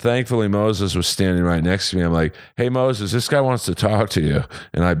 And thankfully, Moses was standing right next to me. I'm like, "Hey, Moses, this guy wants to talk to you."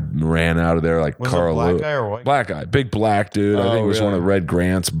 And I ran out of there like Was Carl it black Lewis. guy or white? Black guy, big black dude. I Oh, think it was one really? of Red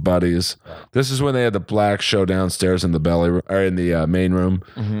Grant's buddies. This is when they had the black show downstairs in the belly or in the main room.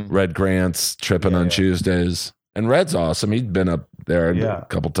 Mm-hmm. Red Grant's tripping on Tuesdays, and Red's awesome. He'd been up there a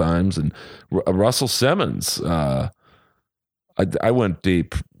couple times, and Russell Simmons. I went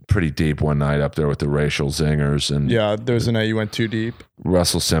pretty deep one night up there with the racial zingers, and Yeah, there was a night you went too deep.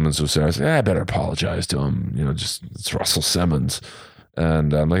 Russell Simmons was there. I said, I better apologize to him. Just it's Russell Simmons.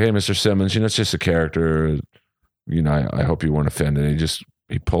 And I'm like, hey, Mr. Simmons, it's just a character. I hope you weren't offended.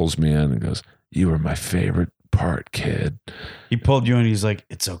 He pulls me in and goes, "You were my favorite part, kid." He pulled you and he's like,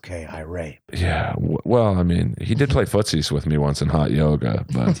 "It's okay, I rape." Yeah. Well, I mean, he did play footsies with me once in hot yoga,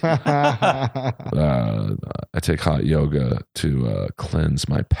 but I take hot yoga to cleanse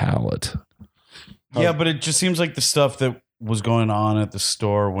my palate. Yeah, but it just seems like the stuff that was going on at the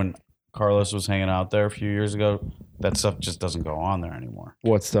store when Carlos was hanging out there a few years ago, that stuff just doesn't go on there anymore.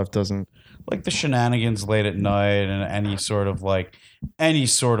 What stuff doesn't? Like the shenanigans late at night and any sort of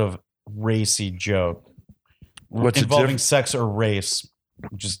racy joke What's involving sex or race.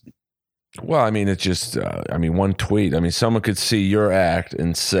 Just Well, I mean, it's just, one tweet. I mean, someone could see your act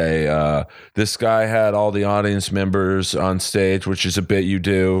and say, this guy had all the audience members on stage, which is a bit you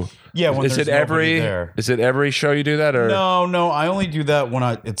do. yeah. When Is there's it nobody every? there. Is it every show you do that, or No. I only do that when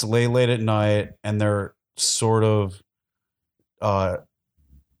it's late at night and they're sort of,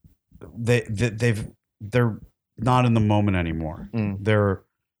 they're not in the moment anymore. Mm. They're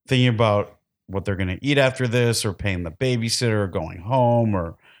thinking about what they're going to eat after this, or paying the babysitter, or going home,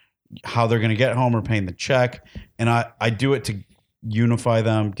 or how they're going to get home, or paying the check. And I do it to unify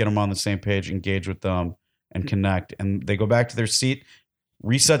them, get them on the same page, engage with them, and connect. And they go back to their seat,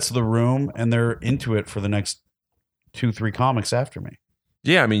 resets the room, and they're into it for the next 2-3 comics after me.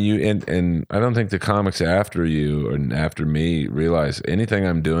 Yeah, I mean, you and I don't think the comics after you and after me realize anything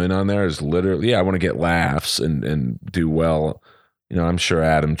I'm doing on there is literally, I want to get laughs and do well. I'm sure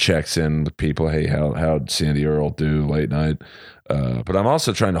Adam checks in with people. Hey, how'd Sandy Earl do late night? But I'm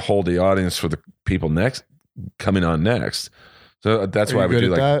also trying to hold the audience for the people coming on next. So that's Are why you we good do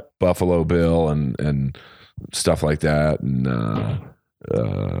at like that? Buffalo Bill and stuff like that. And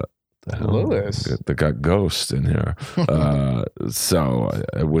the hell? Lewis. They got Ghost in here. So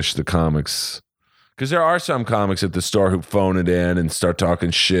I wish the comics, because there are some comics at the store who phone it in and start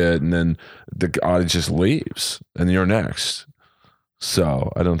talking shit, and then the audience just leaves, and you're next.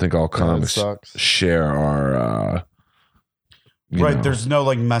 So I don't think all comics sucks. share our. Right. There's no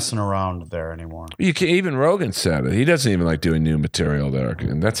like messing around there anymore. You can, even Rogan said it. He doesn't even like doing new material there,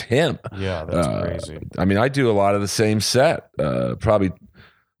 and that's him. Yeah, that's Uh, crazy. I mean, I do a lot of the same set. Probably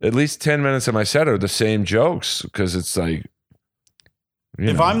at least 10 minutes of my set are the same jokes, because it's like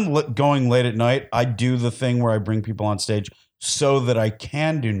If I'm going late at night, I do the thing where I bring people on stage so that I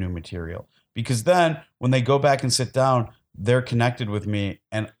can do new material. Because then when they go back and sit down, they're connected with me,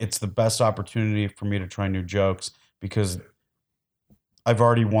 and it's the best opportunity for me to try new jokes because I've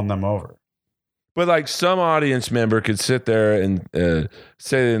already won them over. But like some audience member could sit there and say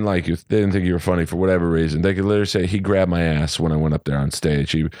they didn't like you, they didn't think you were funny for whatever reason. They could literally say, he grabbed my ass when I went up there on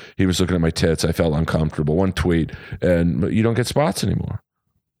stage. He was looking at my tits. I felt uncomfortable. One tweet, and you don't get spots anymore.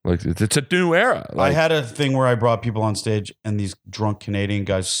 Like it's a new era. Like, I had a thing where I brought people on stage, and these drunk Canadian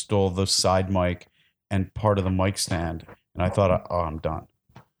guys stole the side mic and part of the mic stand, and I thought, oh, I'm done.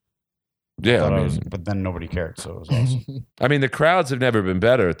 yeah, But then nobody cared, so it was awesome. I mean, the crowds have never been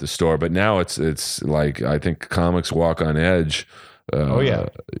better at the store, but now it's like I think comics walk on edge.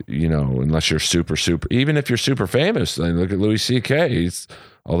 You know, unless you're super, even if you're super famous. I mean, look at Louis C.K. He's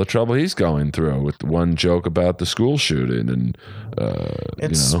all the trouble he's going through with one joke about the school shooting, and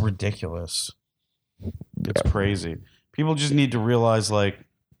it's ridiculous. It's crazy. People just need to realize, like,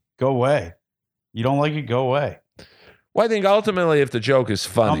 go away. You don't like it, go away. Well, I think ultimately, if the joke is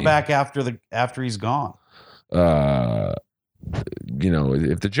funny, come back after he's gone. You know,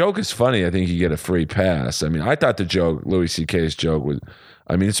 if the joke is funny, I think you get a free pass. I mean, I thought the joke, Louis C.K.'s joke, was,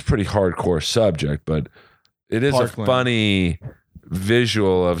 I mean, it's a pretty hardcore subject, but it is Parkland. a funny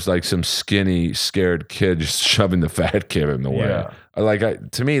visual of like some skinny, scared kid just shoving the fat kid in the way. Yeah.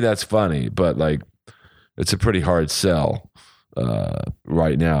 To me, that's funny, but like, it's a pretty hard sell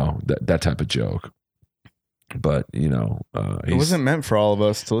right now, that type of joke. But, you know, it wasn't meant for all of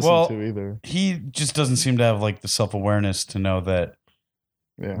us to listen to either. He just doesn't seem to have like the self-awareness to know that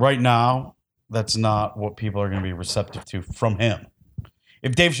Yeah. right now, that's not what people are going to be receptive to from him.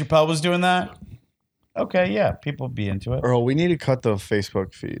 If Dave Chappelle was doing that, okay, yeah, people would be into it. Earl, we need to cut the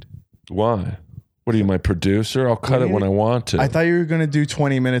Facebook feed. Why? What are you, my producer? I'll cut it when I want to. I thought you were going to do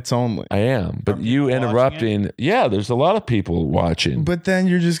 20 minutes only. I am, but Are you people interrupting. Yeah, there's a lot of people watching. But then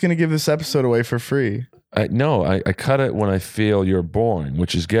you're just going to give this episode away for free. I cut it when I feel you're boring,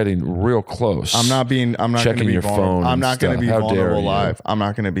 which is getting real close. I'm not checking going to be your phone. I'm not going to be How dare vulnerable you. live. I'm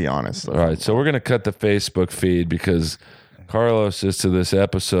not going to be honest. All right, so we're going to cut the Facebook feed because Carlos is to this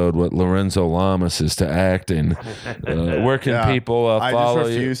episode what Lorenzo Lamas is to acting. Where can people follow I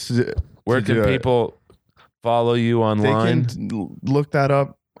just you? refuse Where to can do it. people follow you online? They can look that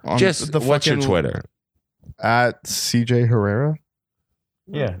up on Just what's your Twitter? At CJ Herrera.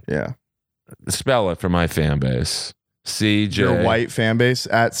 Yeah. Yeah. Spell it for my fan base. CJ. Your white fan base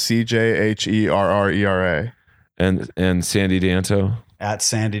at CJHERRERA. And Sandy Danto. At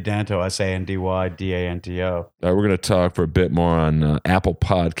Sandy Danto, SANDYDANTO. We're going to talk for a bit more on Apple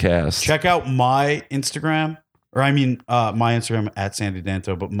Podcasts. Check out my Instagram, my Instagram at Sandy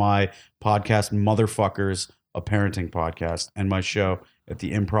Danto, but my podcast, Motherfuckers, a parenting podcast, and my show at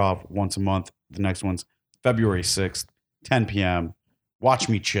the Improv once a month. The next one's February 6th, 10 p.m. Watch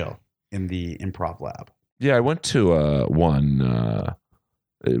me chill in the Improv Lab. Yeah, I went to one.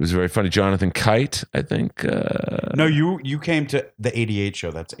 It was very funny. Jonathan Kite, I think. No, you came to the 88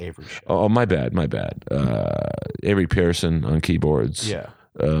 show. That's Avery's show. Oh, my bad. Avery Pearson on keyboards. Yeah.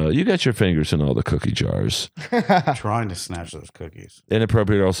 You got your fingers in all the cookie jars. Trying to snatch those cookies.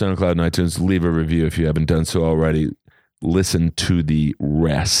 Inappropriate, all SoundCloud and iTunes. Leave a review if you haven't done so already. Listen to the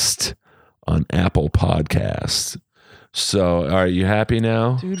rest on Apple Podcasts. So, all right, you happy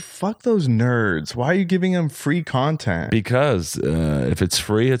now? Dude, fuck those nerds. Why are you giving them free content? Because if it's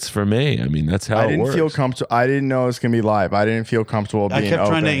free, it's for me. I mean, that's how I it didn't works. feel comfortable. I didn't know it was going to be live. I didn't feel comfortable being I kept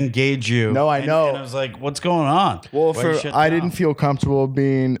trying to open. engage you. No, I know. And I was like, what's going on? Well, Why you shut I down? didn't feel comfortable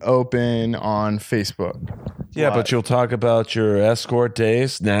being open on Facebook. Yeah, but you'll talk about your escort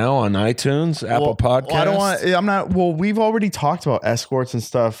days now on iTunes, Apple Podcasts. Well, I don't want. I'm not. Well, we've already talked about escorts and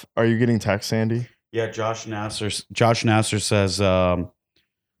stuff. Are you getting text, Sandy? Yeah, Josh Nasser says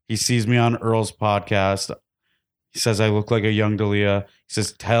he sees me on Earl's podcast. He says I look like a young Dalia. He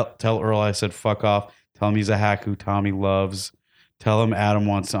says, tell Earl I said fuck off. Tell him he's a hack who Tommy loves. Tell him Adam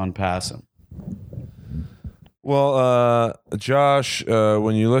wants to unpass him. Well, Josh,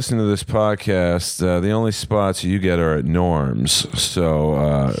 when you listen to this podcast, the only spots you get are at Norm's.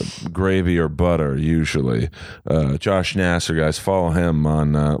 So gravy or butter, usually. Josh Nasser, guys, follow him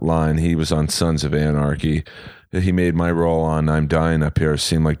online. He was on Sons of Anarchy. He made my role on I'm Dying Up Here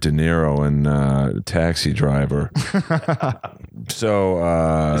seem like De Niro and Taxi Driver.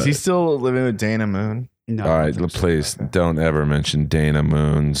 So Is he still living with Dana Moon? No, All I right, don't think so. please don't ever mention Dana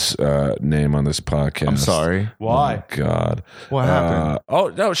Moon's name on this podcast. I'm sorry. Why? Oh, God. What happened? Oh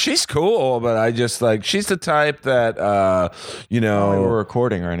no, she's cool, but I just like she's the type that you Oh, we were know.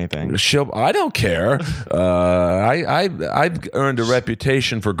 recording or anything. I don't care. I've earned a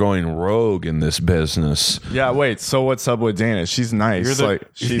reputation for going rogue in this business. Yeah, wait. So what's up with Dana? She's nice.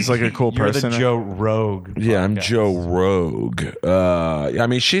 She's like a cool You're person. the Joe Rogue. Yeah, I'm podcast. Joe Rogue. I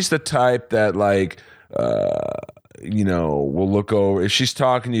mean, she's the type that like, you know, will look over. If she's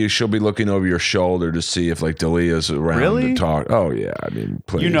talking to you, she'll be looking over your shoulder to see if like Dalia's around Really? to talk. Oh yeah, I mean,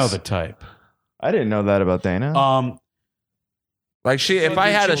 please. You know the type. I didn't know that about Dana. like she. If I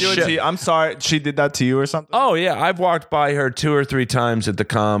had a She do it to shit. you? I'm sorry. She did that to you or something? Oh yeah, I've walked by her 2 or 3 times at the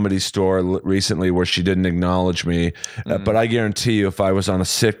Comedy Store recently where she didn't acknowledge me. But I guarantee you, if I was on a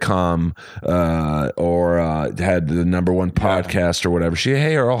sitcom or had the #1 podcast or whatever,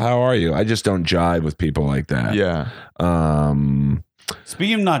 hey Earl, how are you? I just don't jive with people like that. Yeah.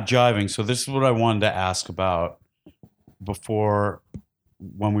 Speaking of not jiving, so this is what I wanted to ask about before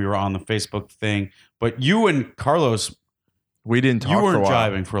when we were on the Facebook thing. But you and Carlos, We didn't talk you for a weren't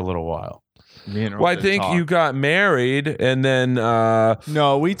while. jiving for a little while. Me and Earl Well, I didn't think talk. you got married, and then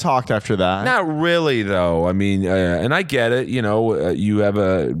No, we talked after that. not really though. I mean, and I get it. You know, you have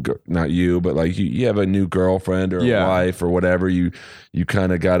not you, but like you have a new girlfriend or a Yeah. wife or whatever. You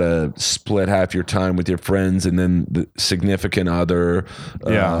kind of got to split half your time with your friends and then the significant other.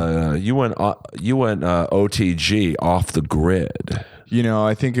 Yeah. You went OTG, off the grid. You know,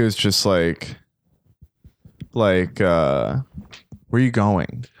 I think it was just like, where are you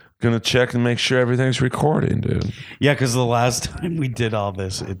going? Gonna check and make sure everything's recording, dude. Yeah, because the last time we did all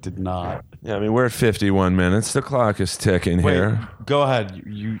this, it did not. Yeah, I mean we're at 51 minutes. The clock is ticking here. Go ahead.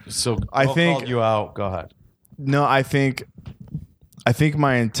 You so I I'll think- call you out. Go ahead. No, I think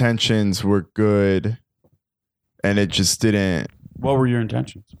my intentions were good, and it just didn't. What were your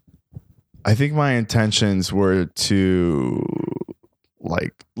intentions? I think my intentions were to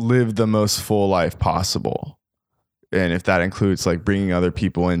like live the most full life possible. And if that includes like bringing other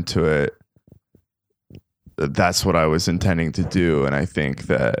people into it, that's what I was intending to do. And I think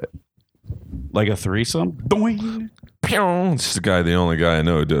that Like a threesome? Doing. Pew! This is the only guy I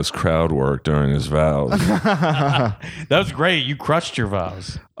know who does crowd work during his vows. That was great. You crushed your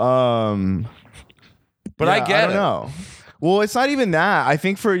vows. But yeah, I get don't it. know. Well, it's not even that. I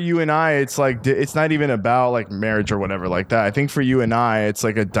think for you and I, it's like it's not even about like marriage or whatever like that. I think for you and I, it's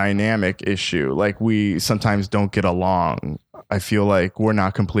like a dynamic issue. Like we sometimes don't get along. I feel like we're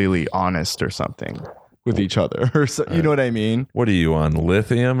not completely honest or something with each other. Or so, you know what I mean? What are you on,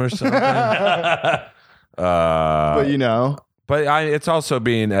 lithium or something? But you know, But it's also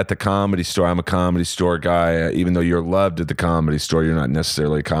being at the Comedy Store. I'm a Comedy Store guy. Even though you're loved at the Comedy Store, you're not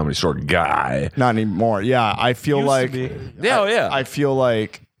necessarily a Comedy Store guy. not anymore. Yeah, I feel Used to like be. Yeah. I feel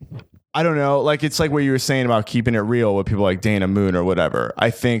like I don't know, like it's like what you were saying about keeping it real with people like Dana Moon or whatever. I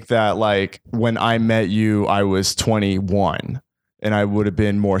think that like when I met you, I was 21 and I would have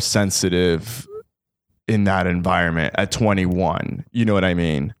been more sensitive in that environment at 21. You know what I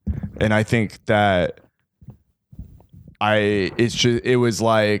mean? And I think that it was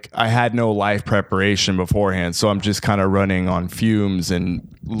like I had no life preparation beforehand. So I'm just kind of running on fumes and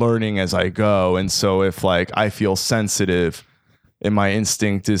learning as I go. And so if like I feel sensitive and my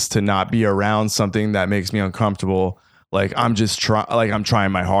instinct is to not be around something that makes me uncomfortable, like I'm just I'm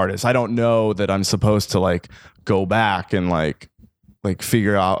trying my hardest. I don't know that I'm supposed to like go back and like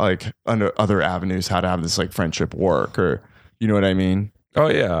figure out like under other avenues how to have this like friendship work, or you know what I mean? Oh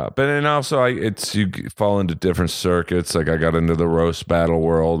yeah, but and also you fall into different circuits. Like I got into the roast battle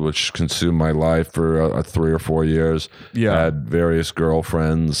world, which consumed my life for 3 or 4 years. Yeah. I had various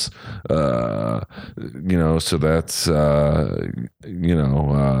girlfriends, you know. So that's you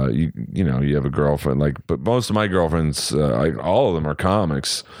have a girlfriend. Like, but most of my girlfriends, all of them are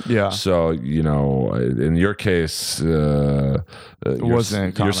comics. Yeah. So you know, in your case, wasn't a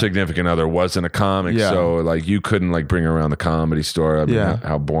your comic. significant other wasn't a comic. Yeah. So like you couldn't like bring her around the Comedy Store. I mean, Yeah.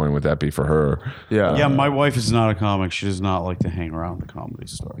 how boring would that be for her? Yeah. Yeah, my wife is not a comic. She does not like to hang around the Comedy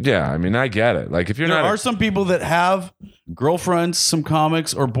Store. Yeah, I mean, I get it. Like if you're There not, are some people that have girlfriends, some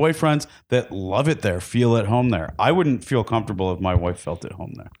comics, or boyfriends that love it there, feel at home there. I wouldn't feel comfortable if my wife felt at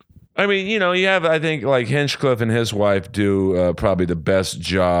home there. I mean, you know, you have. I think like Hinchcliffe and his wife do probably the best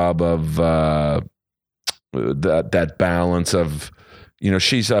job of that balance of, you know,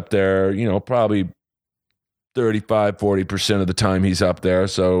 she's up there, you know, probably 35-40% of the time he's up there.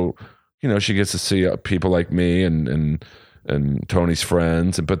 So, you know, she gets to see people like me and and Tony's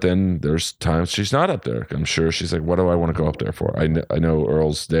friends. But then there's times she's not up there. I'm sure she's like, what do I want to go up there for? I know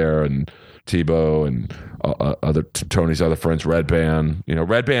Earl's there, and Tebow and other Tony's other friends, Red Band.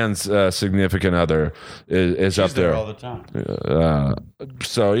 Red Band's significant other is up there all the time.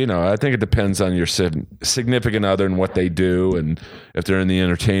 So I think it depends on your significant other and what they do, and if they're in the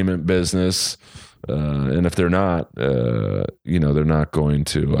entertainment business, and if they're not, they're not going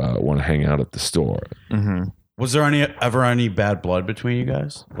to want to hang out at the store. Mm-hmm. Was there ever any bad blood between you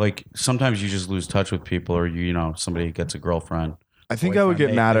guys? Like sometimes you just lose touch with people, or somebody gets a girlfriend. I think I would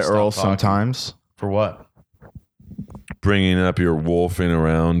get mad at Earl sometimes. For what? Bringing up your wolfing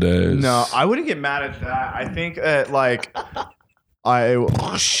around days. No, I wouldn't get mad at that. I think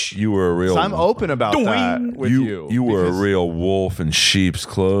you were a real. I'm open about that with you. You were a real wolf in sheep's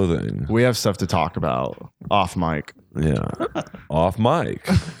clothing. We have stuff to talk about off mic. Yeah, off mic.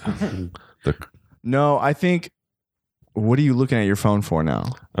 No, I think. What are you looking at your phone for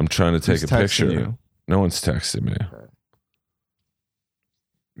now? I'm trying to take Who's a picture. you? No one's texting me. Okay.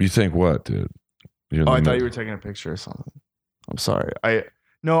 You think what, dude? I thought you were taking a picture or something. I'm sorry. I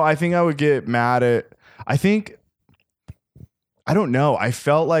think I would get mad at. I don't know. I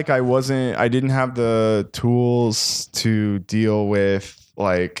felt like I didn't have the tools to deal with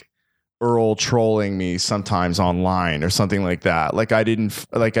like Earl trolling me sometimes online or something like that. Like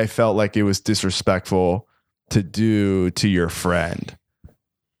I felt like it was disrespectful to do to your friend.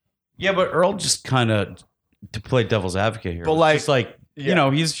 Yeah, but Earl just kind of, to play devil's advocate here, but just like,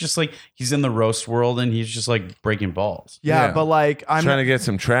 he's just like, he's in the roast world and he's just like breaking balls. Yeah. But like, I'm trying to get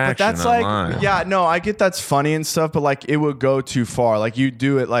some traction. But that's online. like, yeah, no, I get that's funny and stuff, but like it would go too far. Like you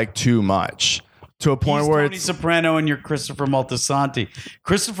do it like too much to a point where Tony Soprano and you're Christopher Moltisanti.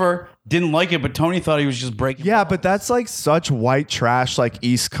 Christopher didn't like it, but Tony thought he was just breaking balls. But that's like such white trash, like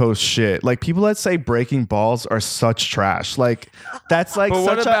East Coast shit. Like people that say breaking balls are such trash. Like that's like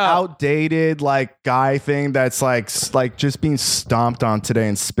such an outdated like guy thing that's like just being stomped on today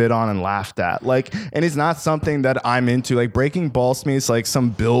and spit on and laughed at. Like, and it's not something that I'm into. Like breaking balls to me is like some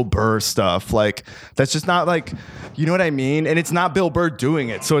Bill Burr stuff. Like that's just not like, you know what I mean? And it's not Bill Burr doing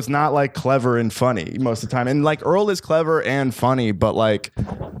it. So it's not like clever and funny most of the time. And like Earl is clever and funny, but like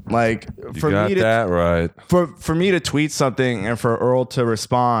for me to tweet something and for Earl to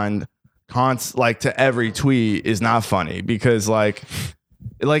respond to every tweet is not funny because like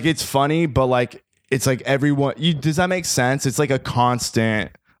it's funny, but like it's like everyone. Does that make sense? It's like a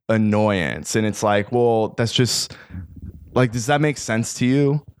constant annoyance, and it's like, well, that's just like, does that make sense to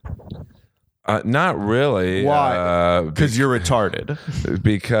you? Not really. Why? Because you're retarded.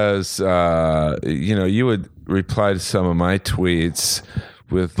 Because you would reply to some of my tweets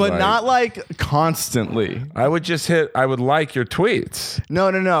with, but not like constantly. I would like your tweets. No.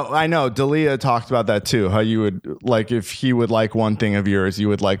 I know. Dalia talked about that too. How you would like, if he would like one thing of yours, you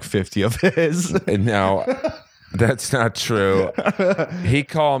would like 50 of his. And now. That's not true. He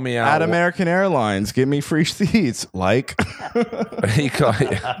called me out at American Airlines. Give me free seats. Like he called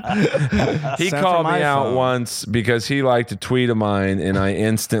me out once because he liked a tweet of mine, and I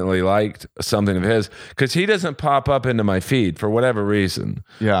instantly liked something of his because he doesn't pop up into my feed for whatever reason.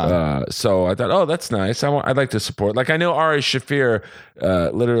 Yeah. So I thought, oh, that's nice. I'd like to support. Like I know Ari Shafir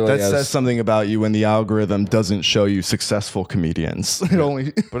literally that says something about you when the algorithm doesn't show you successful comedians. It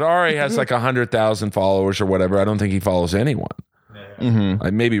only. But Ari has like 100,000 followers or whatever. I don't think he follows anyone. Mm-hmm.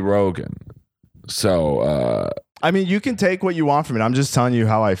 Like maybe Rogan. So I mean, you can take what you want from it. I'm just telling you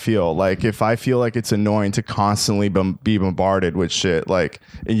how I feel. Like if I feel like it's annoying to constantly be bombarded with shit, like,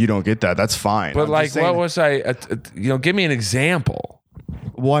 and you don't get that, that's fine. But like, what was I? Give me an example.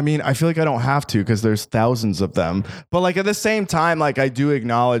 Well, I mean, I feel like I don't have to because there's thousands of them. But like at the same time, like I do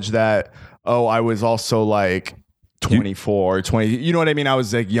acknowledge that. Oh, I was also like 24 or 20. You know what I mean? I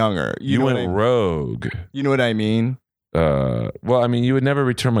was like younger. You went rogue. You know what I mean? Well, I mean, you would never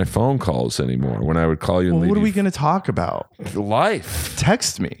return my phone calls anymore when I would call you. And what are we going to talk about? Life.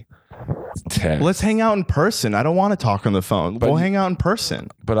 Text me. Text. Let's hang out in person. I don't want to talk on the phone. We'll hang out in person.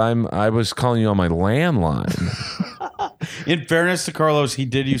 But I was calling you on my landline. In fairness to Carlos, he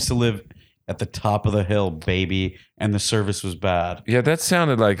did used to live at the top of the hill, baby, and the service was bad. Yeah, that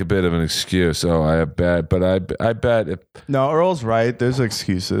sounded like a bit of an excuse. Oh, I bet, but I bet if no, Earl's right. There's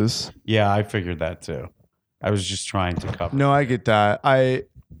excuses. Yeah, I figured that too. I was just trying to cover. No, I get that. I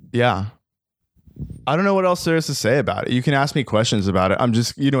don't know what else there is to say about it. You can ask me questions about it. I'm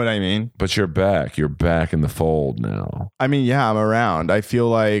just, you know what I mean? But you're back. You're back in the fold now. I mean, yeah, I'm around. I feel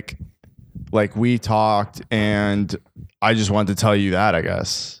like we talked and I just wanted to tell you that, I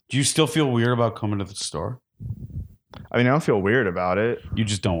guess. Do you still feel weird about coming to the store? I mean, I don't feel weird about it. You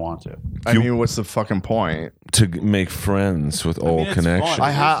just don't want to. I mean, what's the fucking point? To make friends with old it's connections. fun.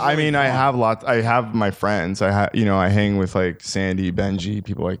 I have my friends. I hang with like Sandy, Benji,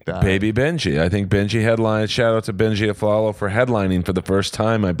 people like that. Baby Benji. I think Benji headlined. Shout out to Benji Aflalo for headlining for the first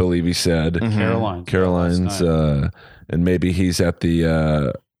time, I believe he said. Caroline's. And maybe he's at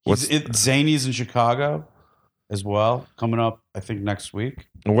the... Zany's in Chicago as well, coming up, I think, next week.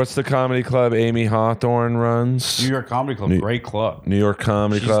 What's the comedy club Amy Hawthorne runs? New York Comedy Club, great club. New York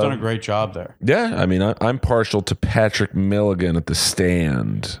Comedy She's Club. done a great job there. Yeah, I mean, I'm partial to Patrick Milligan at the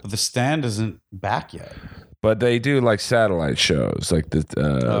Stand. But the Stand isn't back yet. But they do like satellite shows, like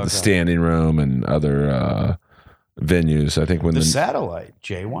the Standing Room and other venues. I think when the Satellite,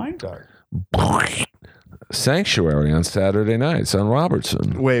 Jay Weingarten. Sanctuary on Saturday nights on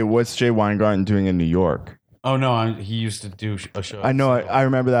Robertson. Wait, what's Jay Weingarten doing in New York? Oh no, he used to do a show. I know, I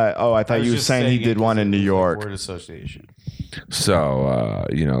remember that. Oh, I thought you were saying he did one in New York. Word association. So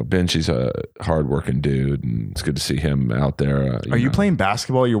Benji's a hardworking dude, and it's good to see him out there. Are you playing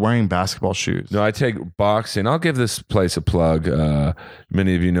basketball? You're wearing basketball shoes. No, I take boxing. I'll give this place a plug.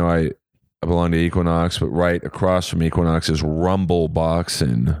 Many of you know I belong to Equinox, but right across from Equinox is Rumble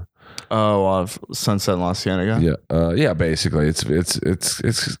Boxing. Oh, off Sunset and La Cienega. Yeah, basically,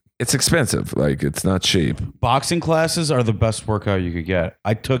 it's expensive. Like, it's not cheap. Boxing classes are the best workout you could get.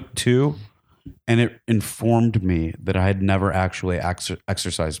 I took 2, and it informed me that I had never actually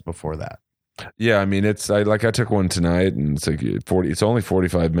exercised before that. Yeah, I mean, I took one tonight, and it's like 40. It's only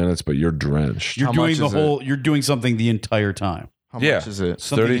 45 minutes, but you're drenched. You're doing the whole. You're doing something the entire time. How much is it? It's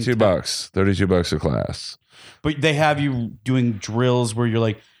 $32. $32 a class. But they have you doing drills where you're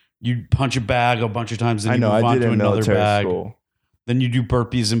like, you punch a bag a bunch of times, and you move on to another bag. School. Then you do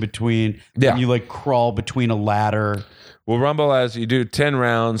burpees in between. Yeah. Then you like crawl between a ladder. Well, Rumble has you do 10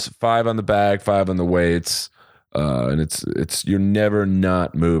 rounds, 5 on the bag, 5 on the weights, and it's you're never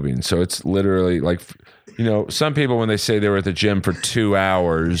not moving. So it's literally like, some people when they say they were at the gym for 2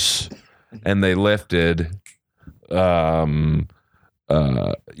 hours and they lifted,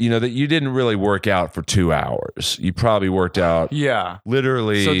 that you didn't really work out for 2 hours. You probably worked out,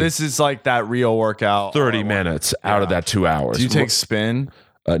 literally. So this is like that real workout. 30 minutes out of that 2 hours. Do you take spin?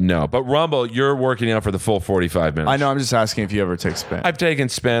 No, but Rumble, you're working out for the full 45 minutes. I know. I'm just asking if you ever take spin. I've taken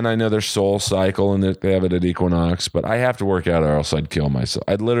spin. I know there's Soul Cycle and they have it at Equinox, but I have to work out or else I'd kill myself.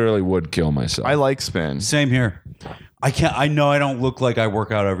 I literally would kill myself. I like spin. Same here. I can't. I know I don't look like I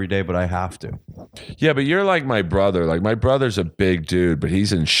work out every day, but I have to. Yeah, but you're like my brother. Like my brother's a big dude, but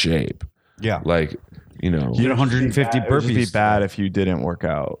he's in shape. Yeah. Like, you did 150 burpees. It would be bad if you didn't work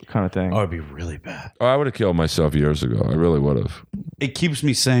out, kind of thing. Oh, it'd be really bad. Oh, I would have killed myself years ago. I really would have. It keeps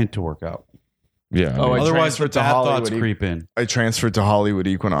me sane to work out. Yeah. Otherwise, the bad thoughts creep in. I transferred to Hollywood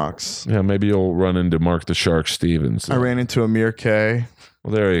Equinox. Yeah, maybe you'll run into Mark the Shark Stevens. I ran into Amir K.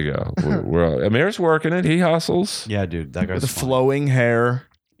 Well, there you go. Amir's working it. He hustles. Yeah, dude. That guy's with the flowing hair.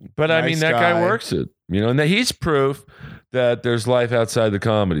 But nice I mean, that guy works it. And he's proof that there's life outside the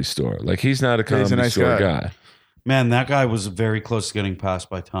Comedy Store. Like, he's not a Comedy Store guy. Man, that guy was very close to getting passed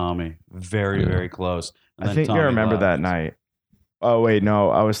by Tommy. Very, very close. And I think Tommy remember that night. Oh, wait, no.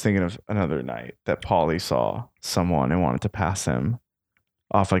 I was thinking of another night that Paulie saw someone and wanted to pass him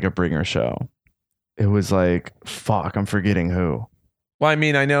off like a bringer show. It was like, fuck, I'm forgetting who. Well, I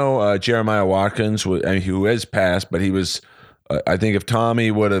mean, I know Jeremiah Watkins, who is passed, but he was, I think if Tommy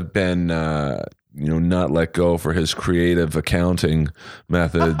would have been, not let go for his creative accounting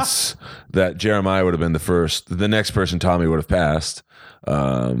methods, that Jeremiah would have been the next person Tommy would have passed.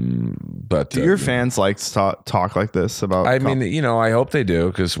 But do your fans like to talk like this about? I mean, I hope they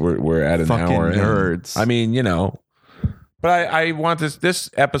do because we're at an fucking hour. Nerds. I mean, But I want this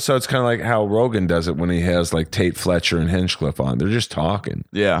episode's kind of like how Rogan does it when he has like Tate Fletcher and Hinchcliffe on. They're just talking.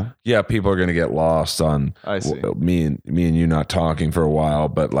 Yeah. Yeah, people are going to get lost on me and you not talking for a while,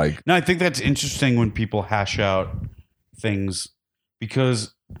 but like. No, I think that's interesting when people hash out things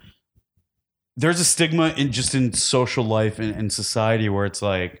because there's a stigma in social life and society where it's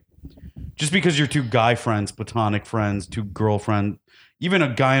like just because you're 2 guy friends, platonic friends, 2 girlfriend, even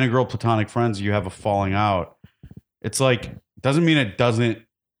a guy and a girl platonic friends, you have a falling out. It's like, doesn't mean it doesn't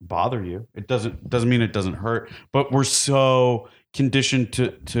bother you. It doesn't mean it doesn't hurt. But we're so conditioned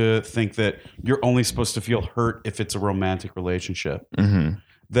to think that you're only supposed to feel hurt if it's a romantic relationship. Mm-hmm.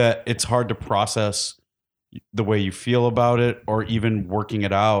 That it's hard to process the way you feel about it or even working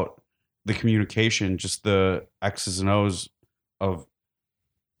it out, the communication, just the X's and O's of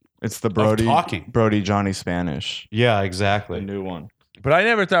it's the Brody talking. Brody Johnny Spanish. Yeah, exactly. The new one. But I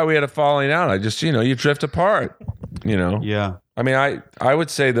never thought we had a falling out. I just, you drift apart. You know? Yeah. I mean, I would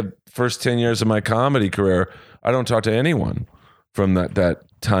say the first 10 years of my comedy career, I don't talk to anyone from that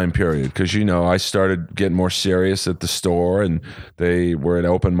time period because, you know, I started getting more serious at the store and they were at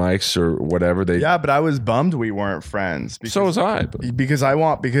open mics or whatever. Yeah, but I was bummed we weren't friends. So was I. Because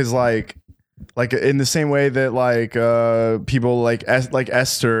like in the same way that like people like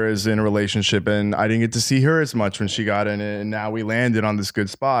Esther is in a relationship and I didn't get to see her as much when she got in it, and now we landed on this good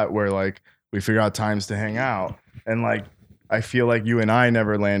spot where like we figure out times to hang out, and like I feel like you and I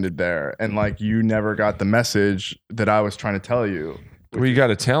never landed there, and like you never got the message that I was trying to tell you. Well, you got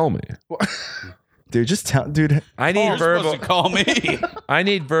to tell me. Dude, just tell, dude. I need verbal. Supposed to call me. I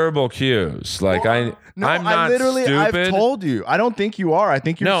need verbal cues. Like I'm not stupid. I've told you. I don't think you are. I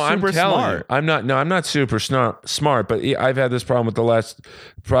think you're super smart. I'm not. No, I'm not super smart. But I've had this problem with the last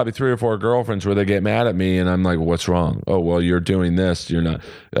probably 3 or 4 girlfriends where they get mad at me, and I'm like, "What's wrong? Oh, well, you're doing this. You're not.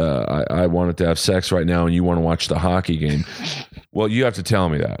 I wanted to have sex right now, and you want to watch the hockey game. Well, you have to tell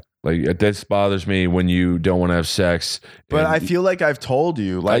me that. Like this bothers me when you don't want to have sex. But I feel like I've told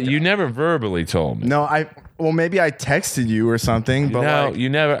you. Like you never verbally told me. No, well, maybe I texted you or something. But no, like, you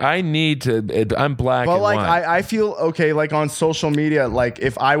never. I need to. I'm black. But and like, white. I feel okay. Like on social media, like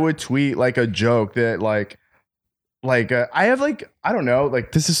if I would tweet like a joke that like I have like I don't know.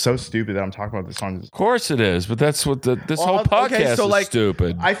 Like this is so stupid that I'm talking about this on. Of course it is, but that's what this whole podcast is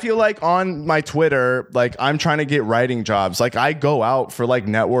stupid. I feel like on my Twitter, like I'm trying to get writing jobs. Like I go out for like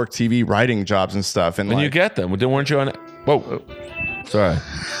network TV writing jobs and stuff, and like, you get them. Weren't you on? Whoa, sorry.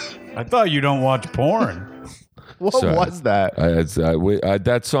 I thought you don't watch porn. What was that?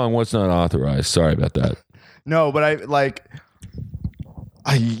 That song was not authorized. Sorry about that. No, but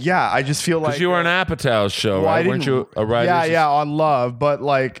I just feel like you were on Apatow's show, right? Weren't you a writer? Yeah, on Love, but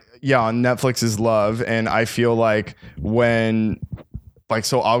like, on Netflix's Love, and I feel like when, like,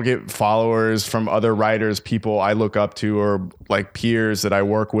 so I'll get followers from other writers, people I look up to, or like peers that I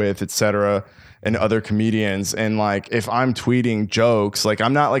work with, etc., and other comedians, and like if I'm tweeting jokes, like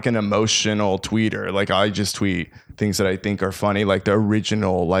I'm not like an emotional tweeter, like I just tweet things that I think are funny, like the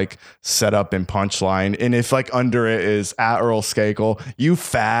original like setup and punchline, and if like under it is at Earl Skakel, you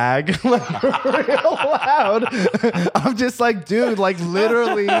fag, like real loud, I'm just like, dude, like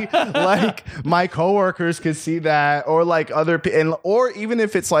literally, like my coworkers could see that, or like other people, or even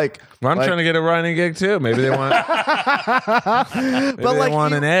if it's like, well, I'm trying to get a writing gig too. Maybe they want, they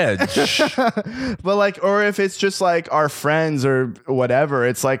want an edge. But like, or if it's just like our friends or whatever,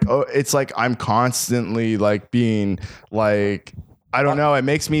 it's like I'm constantly like being like, I don't know, it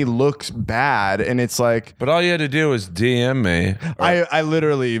makes me look bad, and it's like. But all you had to do was DM me. I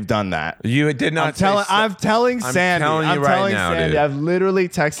literally have done that. You did not. I'm telling Sandy. I'm telling you right now, dude. I've literally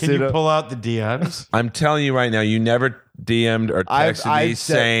texted. Can you pull out the DMs? I'm telling you right now, you never DM'd or texted me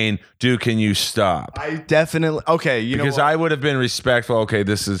saying, dude, can you stop? I definitely, okay, because I would have been respectful. Okay,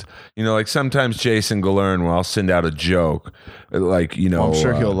 this is, like sometimes Jason Galern, where I'll send out a joke, like, I'm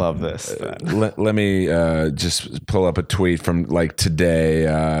sure he'll love this. Let me just pull up a tweet from like today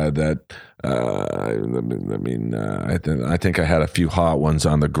that I think I had a few hot ones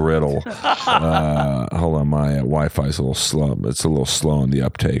on the griddle. Hold on, my Wi-Fi's a little slow. It's a little slow in the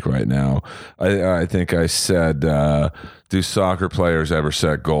uptake right now. I think I said, do soccer players ever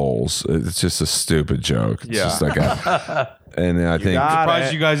set goals? It's just a stupid joke. It's just like and I think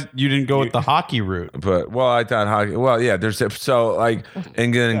surprised you didn't go with the hockey route. But I thought hockey. Well, yeah, there's so like,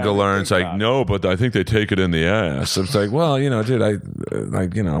 and then Galern's like, no, but I think they take it in the ass. It's like, well, dude,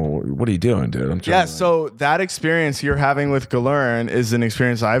 what are you doing, dude? So that experience you're having with Galern is an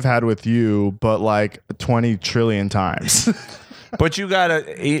experience I've had with you, but like 20 trillion times. But you gotta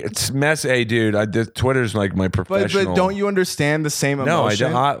mess, dude. Twitter's like my professional. But don't you understand the same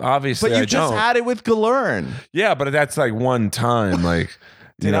emotion? No, obviously. But you just had it with Galern. Yeah, but that's like one time, like.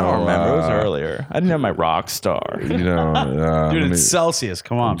 I don't remember. It was earlier. I didn't have my rock star. Dude, it's Celsius.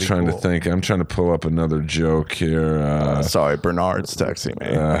 Come on. I'm trying to think. I'm trying to pull up another joke here. Sorry, Bernard's texting me.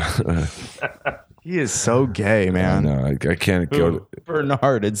 He is so gay, man. No, I can't go to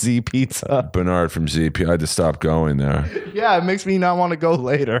Bernard at Z Pizza. Bernard from Z Pizza. I had to stop going there. Yeah, it makes me not want to go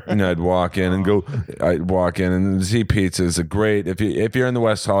later. And I'd walk in and Z Pizza is a great, if you're in the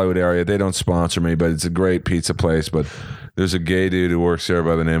West Hollywood area, they don't sponsor me, but it's a great pizza place. But there's a gay dude who works there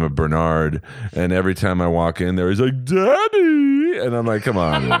by the name of Bernard, and every time I walk in there, he's like, Daddy, and I'm like, come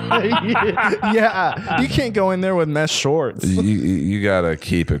on. Yeah, you can't go in there with mesh shorts. You gotta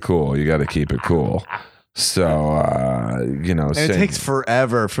keep it cool. So, you know, And it takes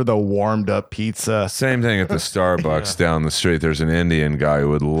forever for the warmed up pizza. same thing at the Starbucks down the street. There's an Indian guy who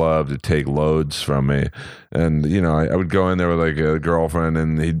would love to take loads from me. And, you know, I would go in there with like a girlfriend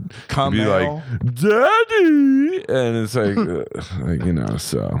and he'd be like, Daddy. And it's like, you know,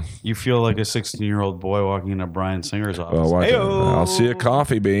 so. You feel like a 16-year-old boy walking into Bryan Singer's office. Well, I'll see a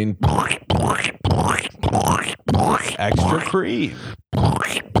coffee bean. Extra cream.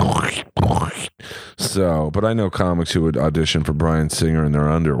 So, but I know comics who would audition for Bryan Singer in their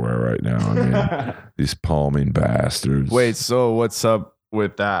underwear right now. I mean, these palming bastards. Wait, so what's up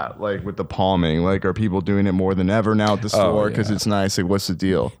with that? Like with the palming? Like, are people doing it more than ever now at the store because it's nice? Like, what's the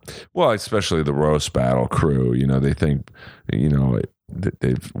deal? Well, especially the roast battle crew. You know, they think, you know,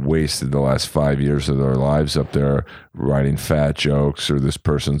 they've wasted the last 5 years of their lives up there writing fat jokes, or this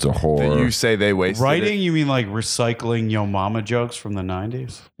person's a whore. You say they wasted Writing? it? You mean like recycling Yo Mama jokes from the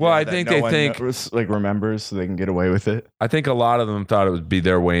 90s? Well, I That think no they one think like remembers so they can get away with it. I think a lot of them thought it would be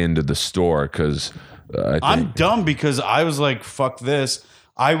their way into the store because I'm dumb because I was like, fuck this.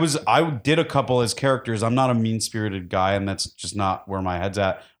 I did a couple as characters. I'm not a mean-spirited guy, and that's just not where my head's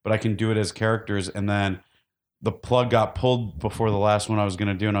at. But I can do it as characters, and then the plug got pulled before the last one I was going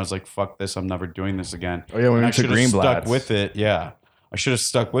to do, and I was like, fuck this, I'm never doing this again. Oh yeah, we And I went to should have stuck Greenblatt's. with it. Yeah. I should have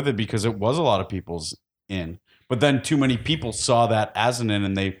stuck with it because it was a lot of people's in. But then too many people saw that as an in,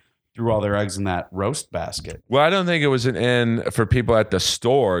 and they threw all their eggs in that roast basket. Well, I don't think it was an in for people at the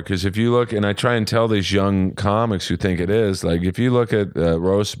store, because if you look, and I try and tell these young comics who think it is, like if you look at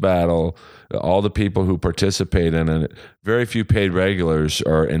Roast Battle, all the people who participate in it, very few paid regulars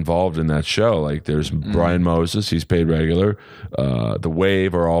are involved in that show. Like there's Brian Moses, he's paid regular. The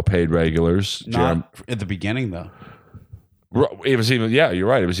Wave are all paid regulars. Not at the beginning, though. It was even, yeah, you're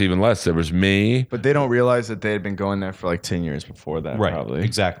right. It was even less. There was me. But they don't realize that they had been going there for like 10 years before that, Right. probably.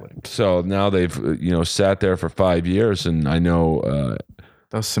 Exactly. So now they've, you know, sat there for 5 years, and I know,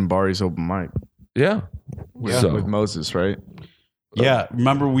 That was Simbari's open mic. yeah. Yeah, So- with Moses, right? Yeah.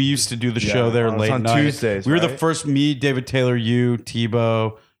 Remember, we used to do the show there It was late on night. Tuesdays, We were the right? first, me, David Taylor, you,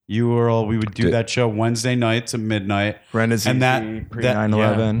 Tebow, you, Earl. We would do that show Wednesday nights at midnight. Renaissance And that pre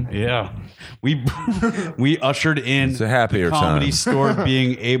 9/11. Yeah. We ushered in It's a happier the comedy time. store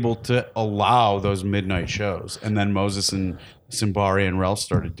being able to allow those midnight shows. And then Moses and Simbari and Rel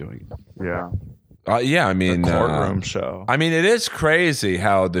started doing it. Yeah. Yeah, I mean, Courtroom show. I mean, it is crazy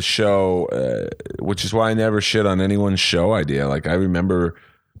how the show, which is why I never shit on anyone's show idea. Like, I remember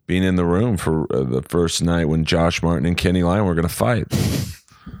being in the room for the first night when Josh Martin and Kenny Lyon were going to fight.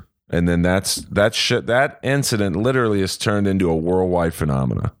 And then that incident literally has turned into a worldwide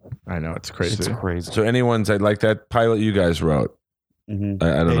phenomena. I know, it's crazy. It's crazy. So anyone's like that pilot you guys wrote. Mhm.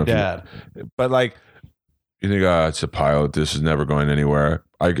 I don't know Hey, if you- Dad. but like, you think, it's a pilot. This is never going anywhere.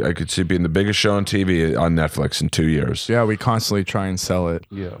 I could see it being the biggest show on TV on Netflix in 2 years. Yeah, we constantly try and sell it.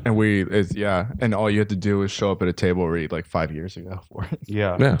 Yeah. And and all you had to do is show up at a table read like 5 years ago for it.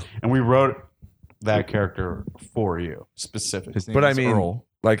 Yeah. Yeah. And we wrote that character for you specifically. His name But I is mean, Earl.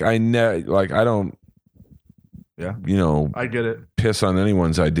 like I don't, Yeah. you know, I get it. piss on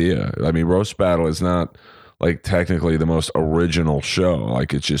anyone's idea. I mean, Roast Battle is not like technically the most original show.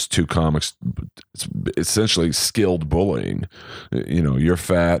 Like it's just two comics. It's essentially skilled bullying. You know, you're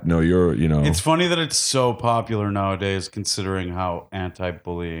fat. No, you're, you know. It's funny that it's so popular nowadays, considering how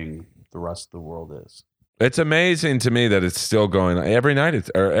anti-bullying the rest of the world is. It's amazing to me that it's still going every night,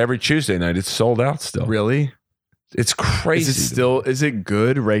 or every Tuesday night. It's sold out still. Really? It's crazy. Is it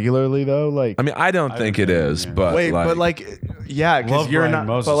good regularly though? Like, I mean, I don't think it is, yeah. but wait, like, but like, yeah, because Love you're Brian not,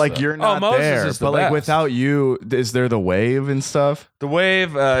 Moses, but like though. you're not Moses there. is the But like best. without you, is there the Wave and stuff? the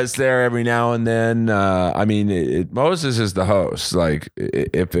Wave is there every now and then. I mean, Moses is the host. Like,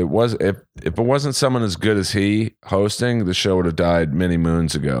 if it wasn't someone as good as he hosting, the show would have died many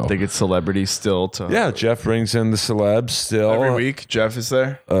moons ago. They get celebrities still to Yeah, Jeff brings in the celebs still every week. Jeff is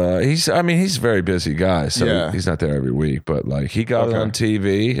there. He's a very busy guy, so Yeah. he's not there every week. But like, he got it Okay. on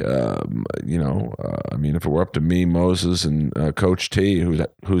TV. You know, I mean, if it were up to me, Moses, and Coach T,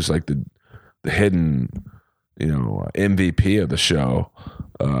 who's like the hidden, you know, MVP of the show,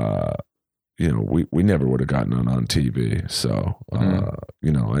 you know, we never would have gotten on TV. So,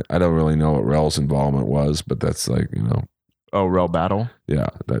 you know, I don't really know what Rel's involvement was, but that's like, you know, Oh, Real Battle. yeah,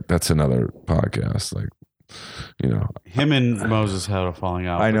 that's another podcast. Like, you know, Him and Moses had a falling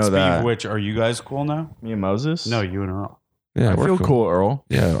out. I But know speaking that. of which, are you guys cool now? Me and Moses. No, you and Earl. yeah, I we're feel cool, Earl.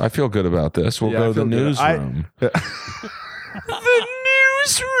 Yeah, I feel good about this. We'll Yeah, go I to the feel good. newsroom. The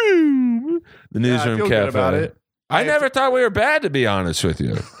newsroom. The Yeah, I newsroom feel cafe. good about it. I never thought we were bad, to be honest with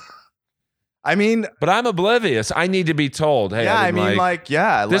you. I mean, But I'm oblivious. I need to be told. Hey, yeah, I I didn't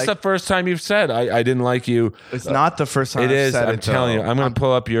mean, this is the first time you've said I didn't like you. it's not the first time It I've is. said I'm it, telling you. though. I'm going to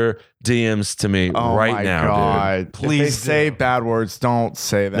pull up your DMs to me Oh right my now, God. dude. Please, if they say bad words, don't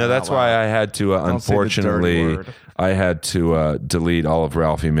say that. No, that's out why loud. I had to. Don't say the dirty Unfortunately, word. I had to delete all of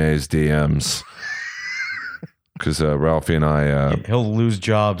Ralphie May's DMs because Ralphie and I, He'll lose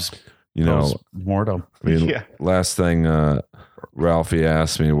jobs. you know, Mortem. I mean, Yeah. last thing Ralphie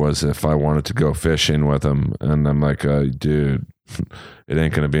asked me was if I wanted to go fishing with him, and I'm like, dude, it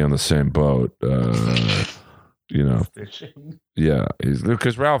ain't gonna be on the same boat. You know, yeah,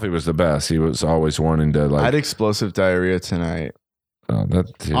 because Ralphie was the best. He was always wanting to I had like explosive diarrhea tonight.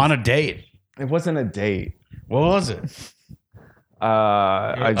 On a date. It wasn't a date. What was it?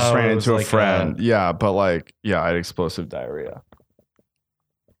 I just Oh, ran it was into a like friend. Yeah, but I had explosive diarrhea.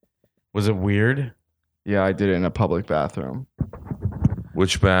 Was it weird? Yeah, I did it in a public bathroom.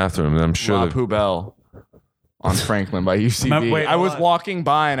 which bathroom. I'm sure La that Poubelle on Franklin by UCB. Wait, I hold was on. walking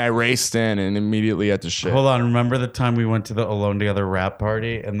by and I raced in and immediately had to shit. Hold on. Remember the time we went to the Alone Together rap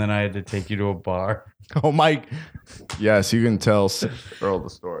party and then I had to take you to a bar? Oh my! Yes, you can tell Earl the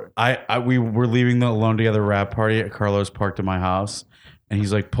story. We were leaving the Alone Together rap party. Carlos parked at my house and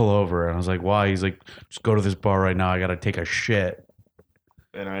he's like, pull over. And I was like, why? He's like, just go to this bar right now. I got to take a shit.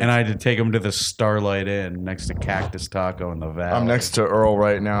 And I had to take him to the Starlight Inn next to Cactus Taco in the Valley. I'm next to Earl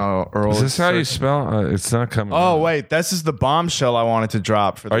right now. Earl, is this how you spell? It's not coming. Oh out. wait, this is the bombshell I wanted to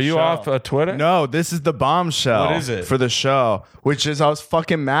drop for the Are you show. off Twitter? No, this is the bombshell. What is it? For the show, which is I was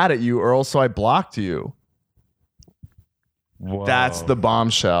fucking mad at you, Earl, so I blocked you. Whoa. That's the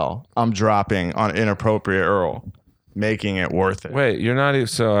bombshell I'm dropping on Inappropriate Earl, making it worth it. Wait, you're not even.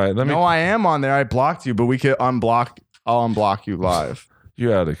 So let me. No, I am on there. I blocked you, but we could unblock. I'll unblock you live.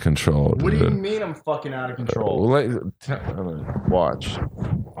 You're out of control. What do you dude. mean I'm fucking out of Well, control? Watch.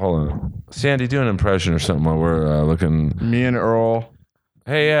 hold on. Sandy, do an impression or something while we're looking. Me and Earl.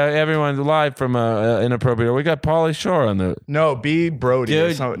 Hey, everyone, live from Inappropriate. We got Pauly Shore on the. No, be Brody. or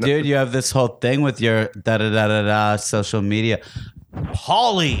Dude, something. dude, you have this whole thing with your da-da-da-da-da social media.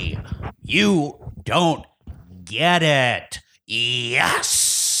 Pauly, you don't get it.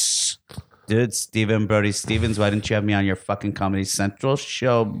 Yes. Dude, Stephen Brody Stevens, why didn't you have me on your fucking Comedy Central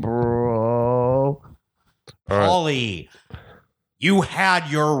show, bro? right. Pauly, you had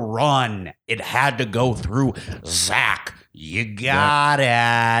your run. It had to go through Zach. You got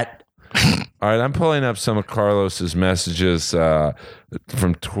it. All right, I'm pulling up some of Carlos's messages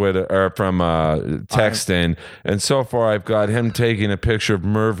from Twitter or from texting, and so far I've got him taking a picture of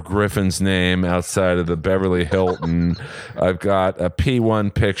Merv Griffin's name outside of the Beverly Hilton. I've got a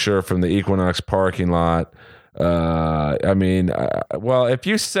P1 picture from the Equinox parking lot. Well, if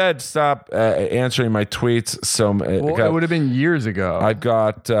you said stop answering my tweets, Well, it would have been years ago. I've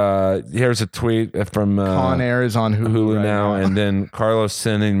got here's a tweet from Con Air is on Hulu, right now, and then Carlos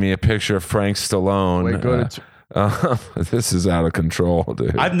sending me a picture of Frank Stallone. Wait, go to This is out of control,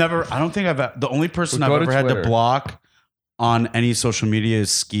 dude. I don't think the only person Well, I've go to ever had to Twitter. block on any social media is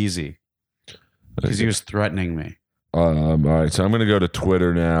Skeezy because he was threatening me. All right, so I'm going to go to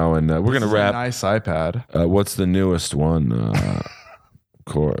Twitter now, and we're going to This is a wrap. nice iPad. What's the newest one? Of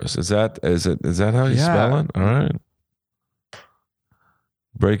course, is that how you Yeah. spell it? All right.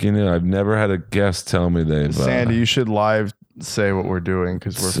 Breaking in. I've never had a guest tell me they've. Sandy, you should live say what we're doing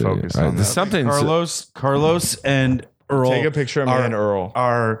because we're see. focused All right, on there's that. something. Carlos and Earl Take a picture of me and Earl.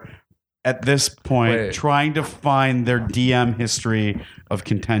 are at this point Wait. trying to find their DM history of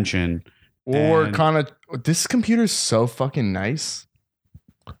contention. Or And- kind of. This computer's so fucking nice.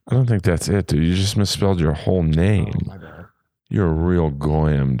 I don't think that's it, dude. You just misspelled your whole name. My bad. You're a real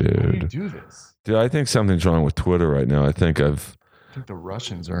goyim, How do you dude. do this? Dude, I think something's wrong with Twitter right now. I think I think the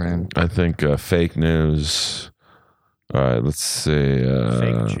Russians are in. fake news. All right, let's see.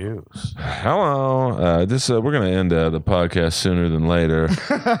 Fake Jews. Hello. We're gonna end the podcast sooner than later. It's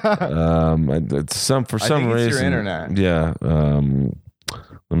for some think it's your reason. internet. Yeah.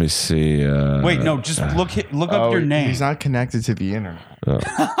 Let me see. Wait, no, just look up your name. He's not connected to the internet.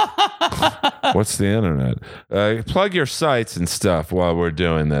 What's the internet? Plug your sites and stuff while we're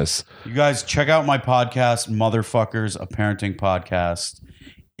doing this. You guys check out my podcast, Motherfuckers, a parenting podcast.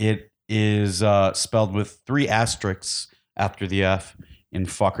 It is spelled with 3 asterisks after the F in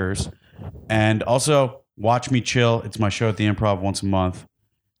fuckers. And also, Watch Me Chill. It's my show at the Improv once a month.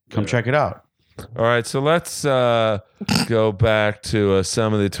 Come check it out. All right, so let's go back to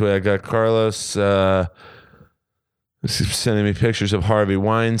some of the tweets. I got Carlos sending me pictures of Harvey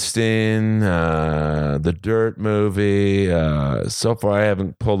Weinstein, the Dirt movie. So far, I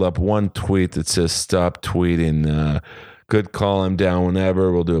haven't pulled up one tweet that says "Stop tweeting Good call. I'm down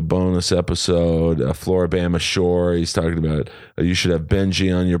whenever. We'll do a bonus episode. Floribama Shore. He's talking about you should have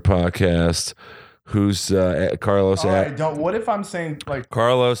Benji on your podcast. Who's Carlos? What if I'm saying like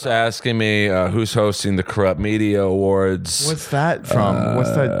Carlos asking me who's hosting the Corrupt Media Awards. what's that from?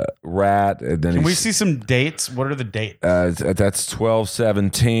 What's that? Rat. And then Can we he's- see some dates? What are the dates? that's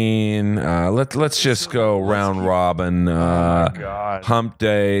 12/17. Let's just go round robin. God. Hump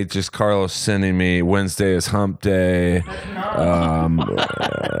Day. Just Carlos sending me. Wednesday is Hump Day.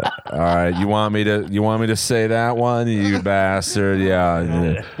 All right, you want me to say that one, you bastard?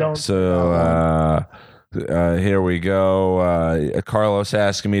 Yeah. So here we go. Carlos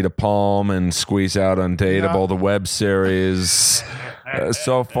asking me to palm and squeeze out Undateable, the web series.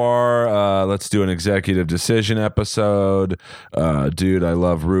 So far, let's do an executive decision episode. Dude, I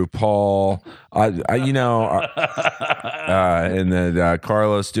love RuPaul. And then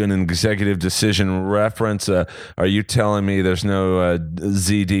Carlos doing an executive decision reference. Are you telling me there's no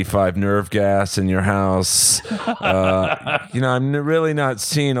ZD5 nerve gas in your house? I'm really not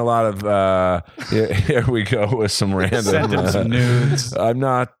seeing a lot of. Here we go with some random. Send him some nudes. I'm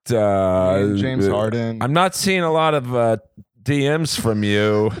not. James Harden. I'm not seeing a lot of. DMs from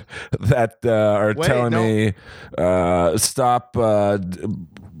you that are telling me stop.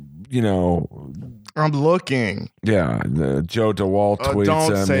 I'm looking. Yeah, Joe DeWalt tweets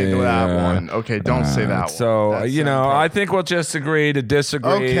Don't at say me. that one. Okay, don't say that one. So That's I think we'll just agree to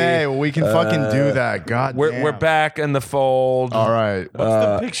disagree. Okay, well, we can fucking do that. God We're back in the fold. All right. What's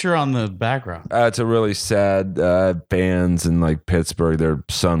the picture on the background? It's a really sad bands in like Pittsburgh. Their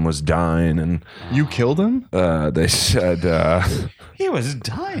son was dying, and You killed him? they said. He was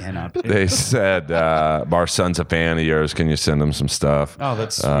dying up there. They said, our son's a fan of yours. Can you send him some stuff? Oh,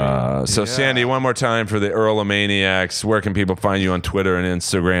 that's sweet. So, Sandy, one more time for the Earlomaniacs. Where can people find you on Twitter and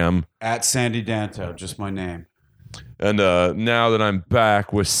Instagram? At Sandy Danto, just my name. And now that I'm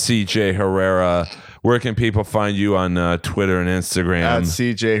back with CJ Herrera, where can people find you on Twitter and Instagram? At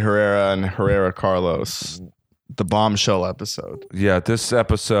CJ Herrera and Herrera Carlos. The bombshell episode. Yeah, this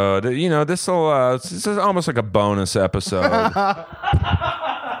episode, this is almost like a bonus episode.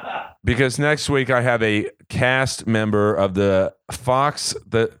 Because next week I have a cast member of the Fox,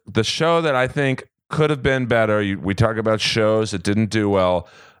 the show that I think could have been better. We talk about shows that didn't do well.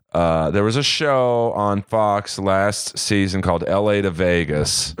 There was a show on Fox last season called LA to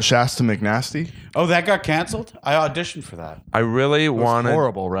Vegas. Shasta McNasty? Oh, that got canceled? I auditioned for that. I really wanted.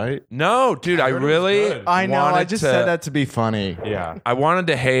 Horrible, right? No, dude, I really. good. I know. I wanted just to- said that to be funny. Yeah. I wanted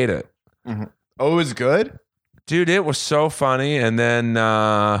to hate it. Oh, it was good? Dude, it was so funny. And then,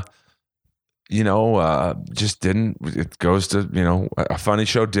 just didn't. It goes to, a funny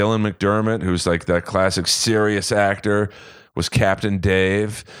show. Dylan McDermott, who's like that classic serious actor, was Captain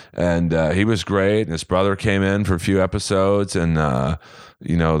Dave. And he was great. And his brother came in for a few episodes. And,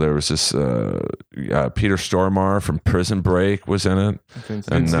 there was this Peter Stormare from Prison Break was in it. Vince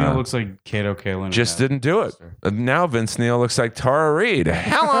Vince And, Neil looks like Kato Kalin. just didn't do it. Now Vince Neil looks like Tara Reid.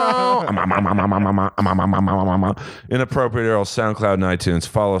 Hello. Inappropriate Earl, SoundCloud and iTunes.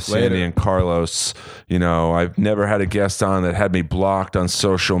 Follow Sandy Later. and Carlos. I've never had a guest on that had me blocked on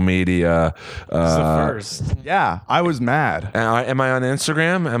social media. It's the first. Yeah, I was mad. Am I on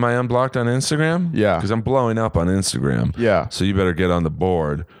Instagram? Am I unblocked on Instagram? Yeah. Because I'm blowing up on Instagram. Yeah. So you better get on the board.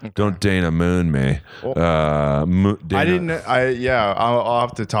 Don't Dana Moon me. I I'll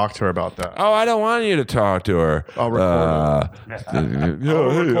have to talk to her about that. Oh, I don't want you to talk to her. I'll record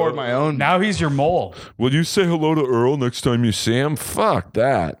I'll record my own. Now he's your mole. Will you say hello to Earl next time you see him? Fuck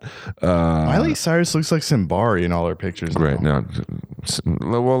that. Miley Cyrus looks like Simbari in all her pictures. Great. now.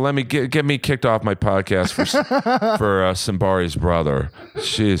 Now, well, let me get me kicked off my podcast for Simbari's brother.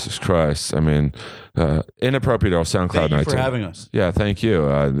 Jesus Christ. I mean, Inappropriate Earl, SoundCloud Thank you for iTunes. having us. Yeah, thank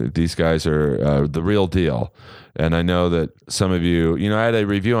you. These guys are the real deal. And I know that some of you, I had a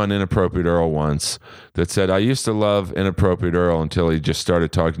review on Inappropriate Earl once that said, I used to love Inappropriate Earl until he just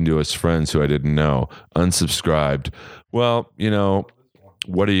started talking to his friends who I didn't know. Unsubscribed. Well,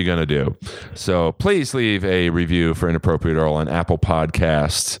 what are you going to do? So please leave a review for Inappropriate Earl on Apple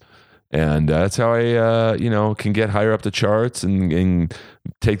Podcasts. And that's how I, can get higher up the charts and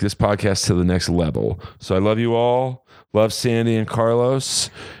take this podcast to the next level. So I love you all. Love Sandy and Carlos.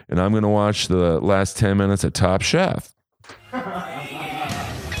 And I'm going to watch the last 10 minutes of Top Chef.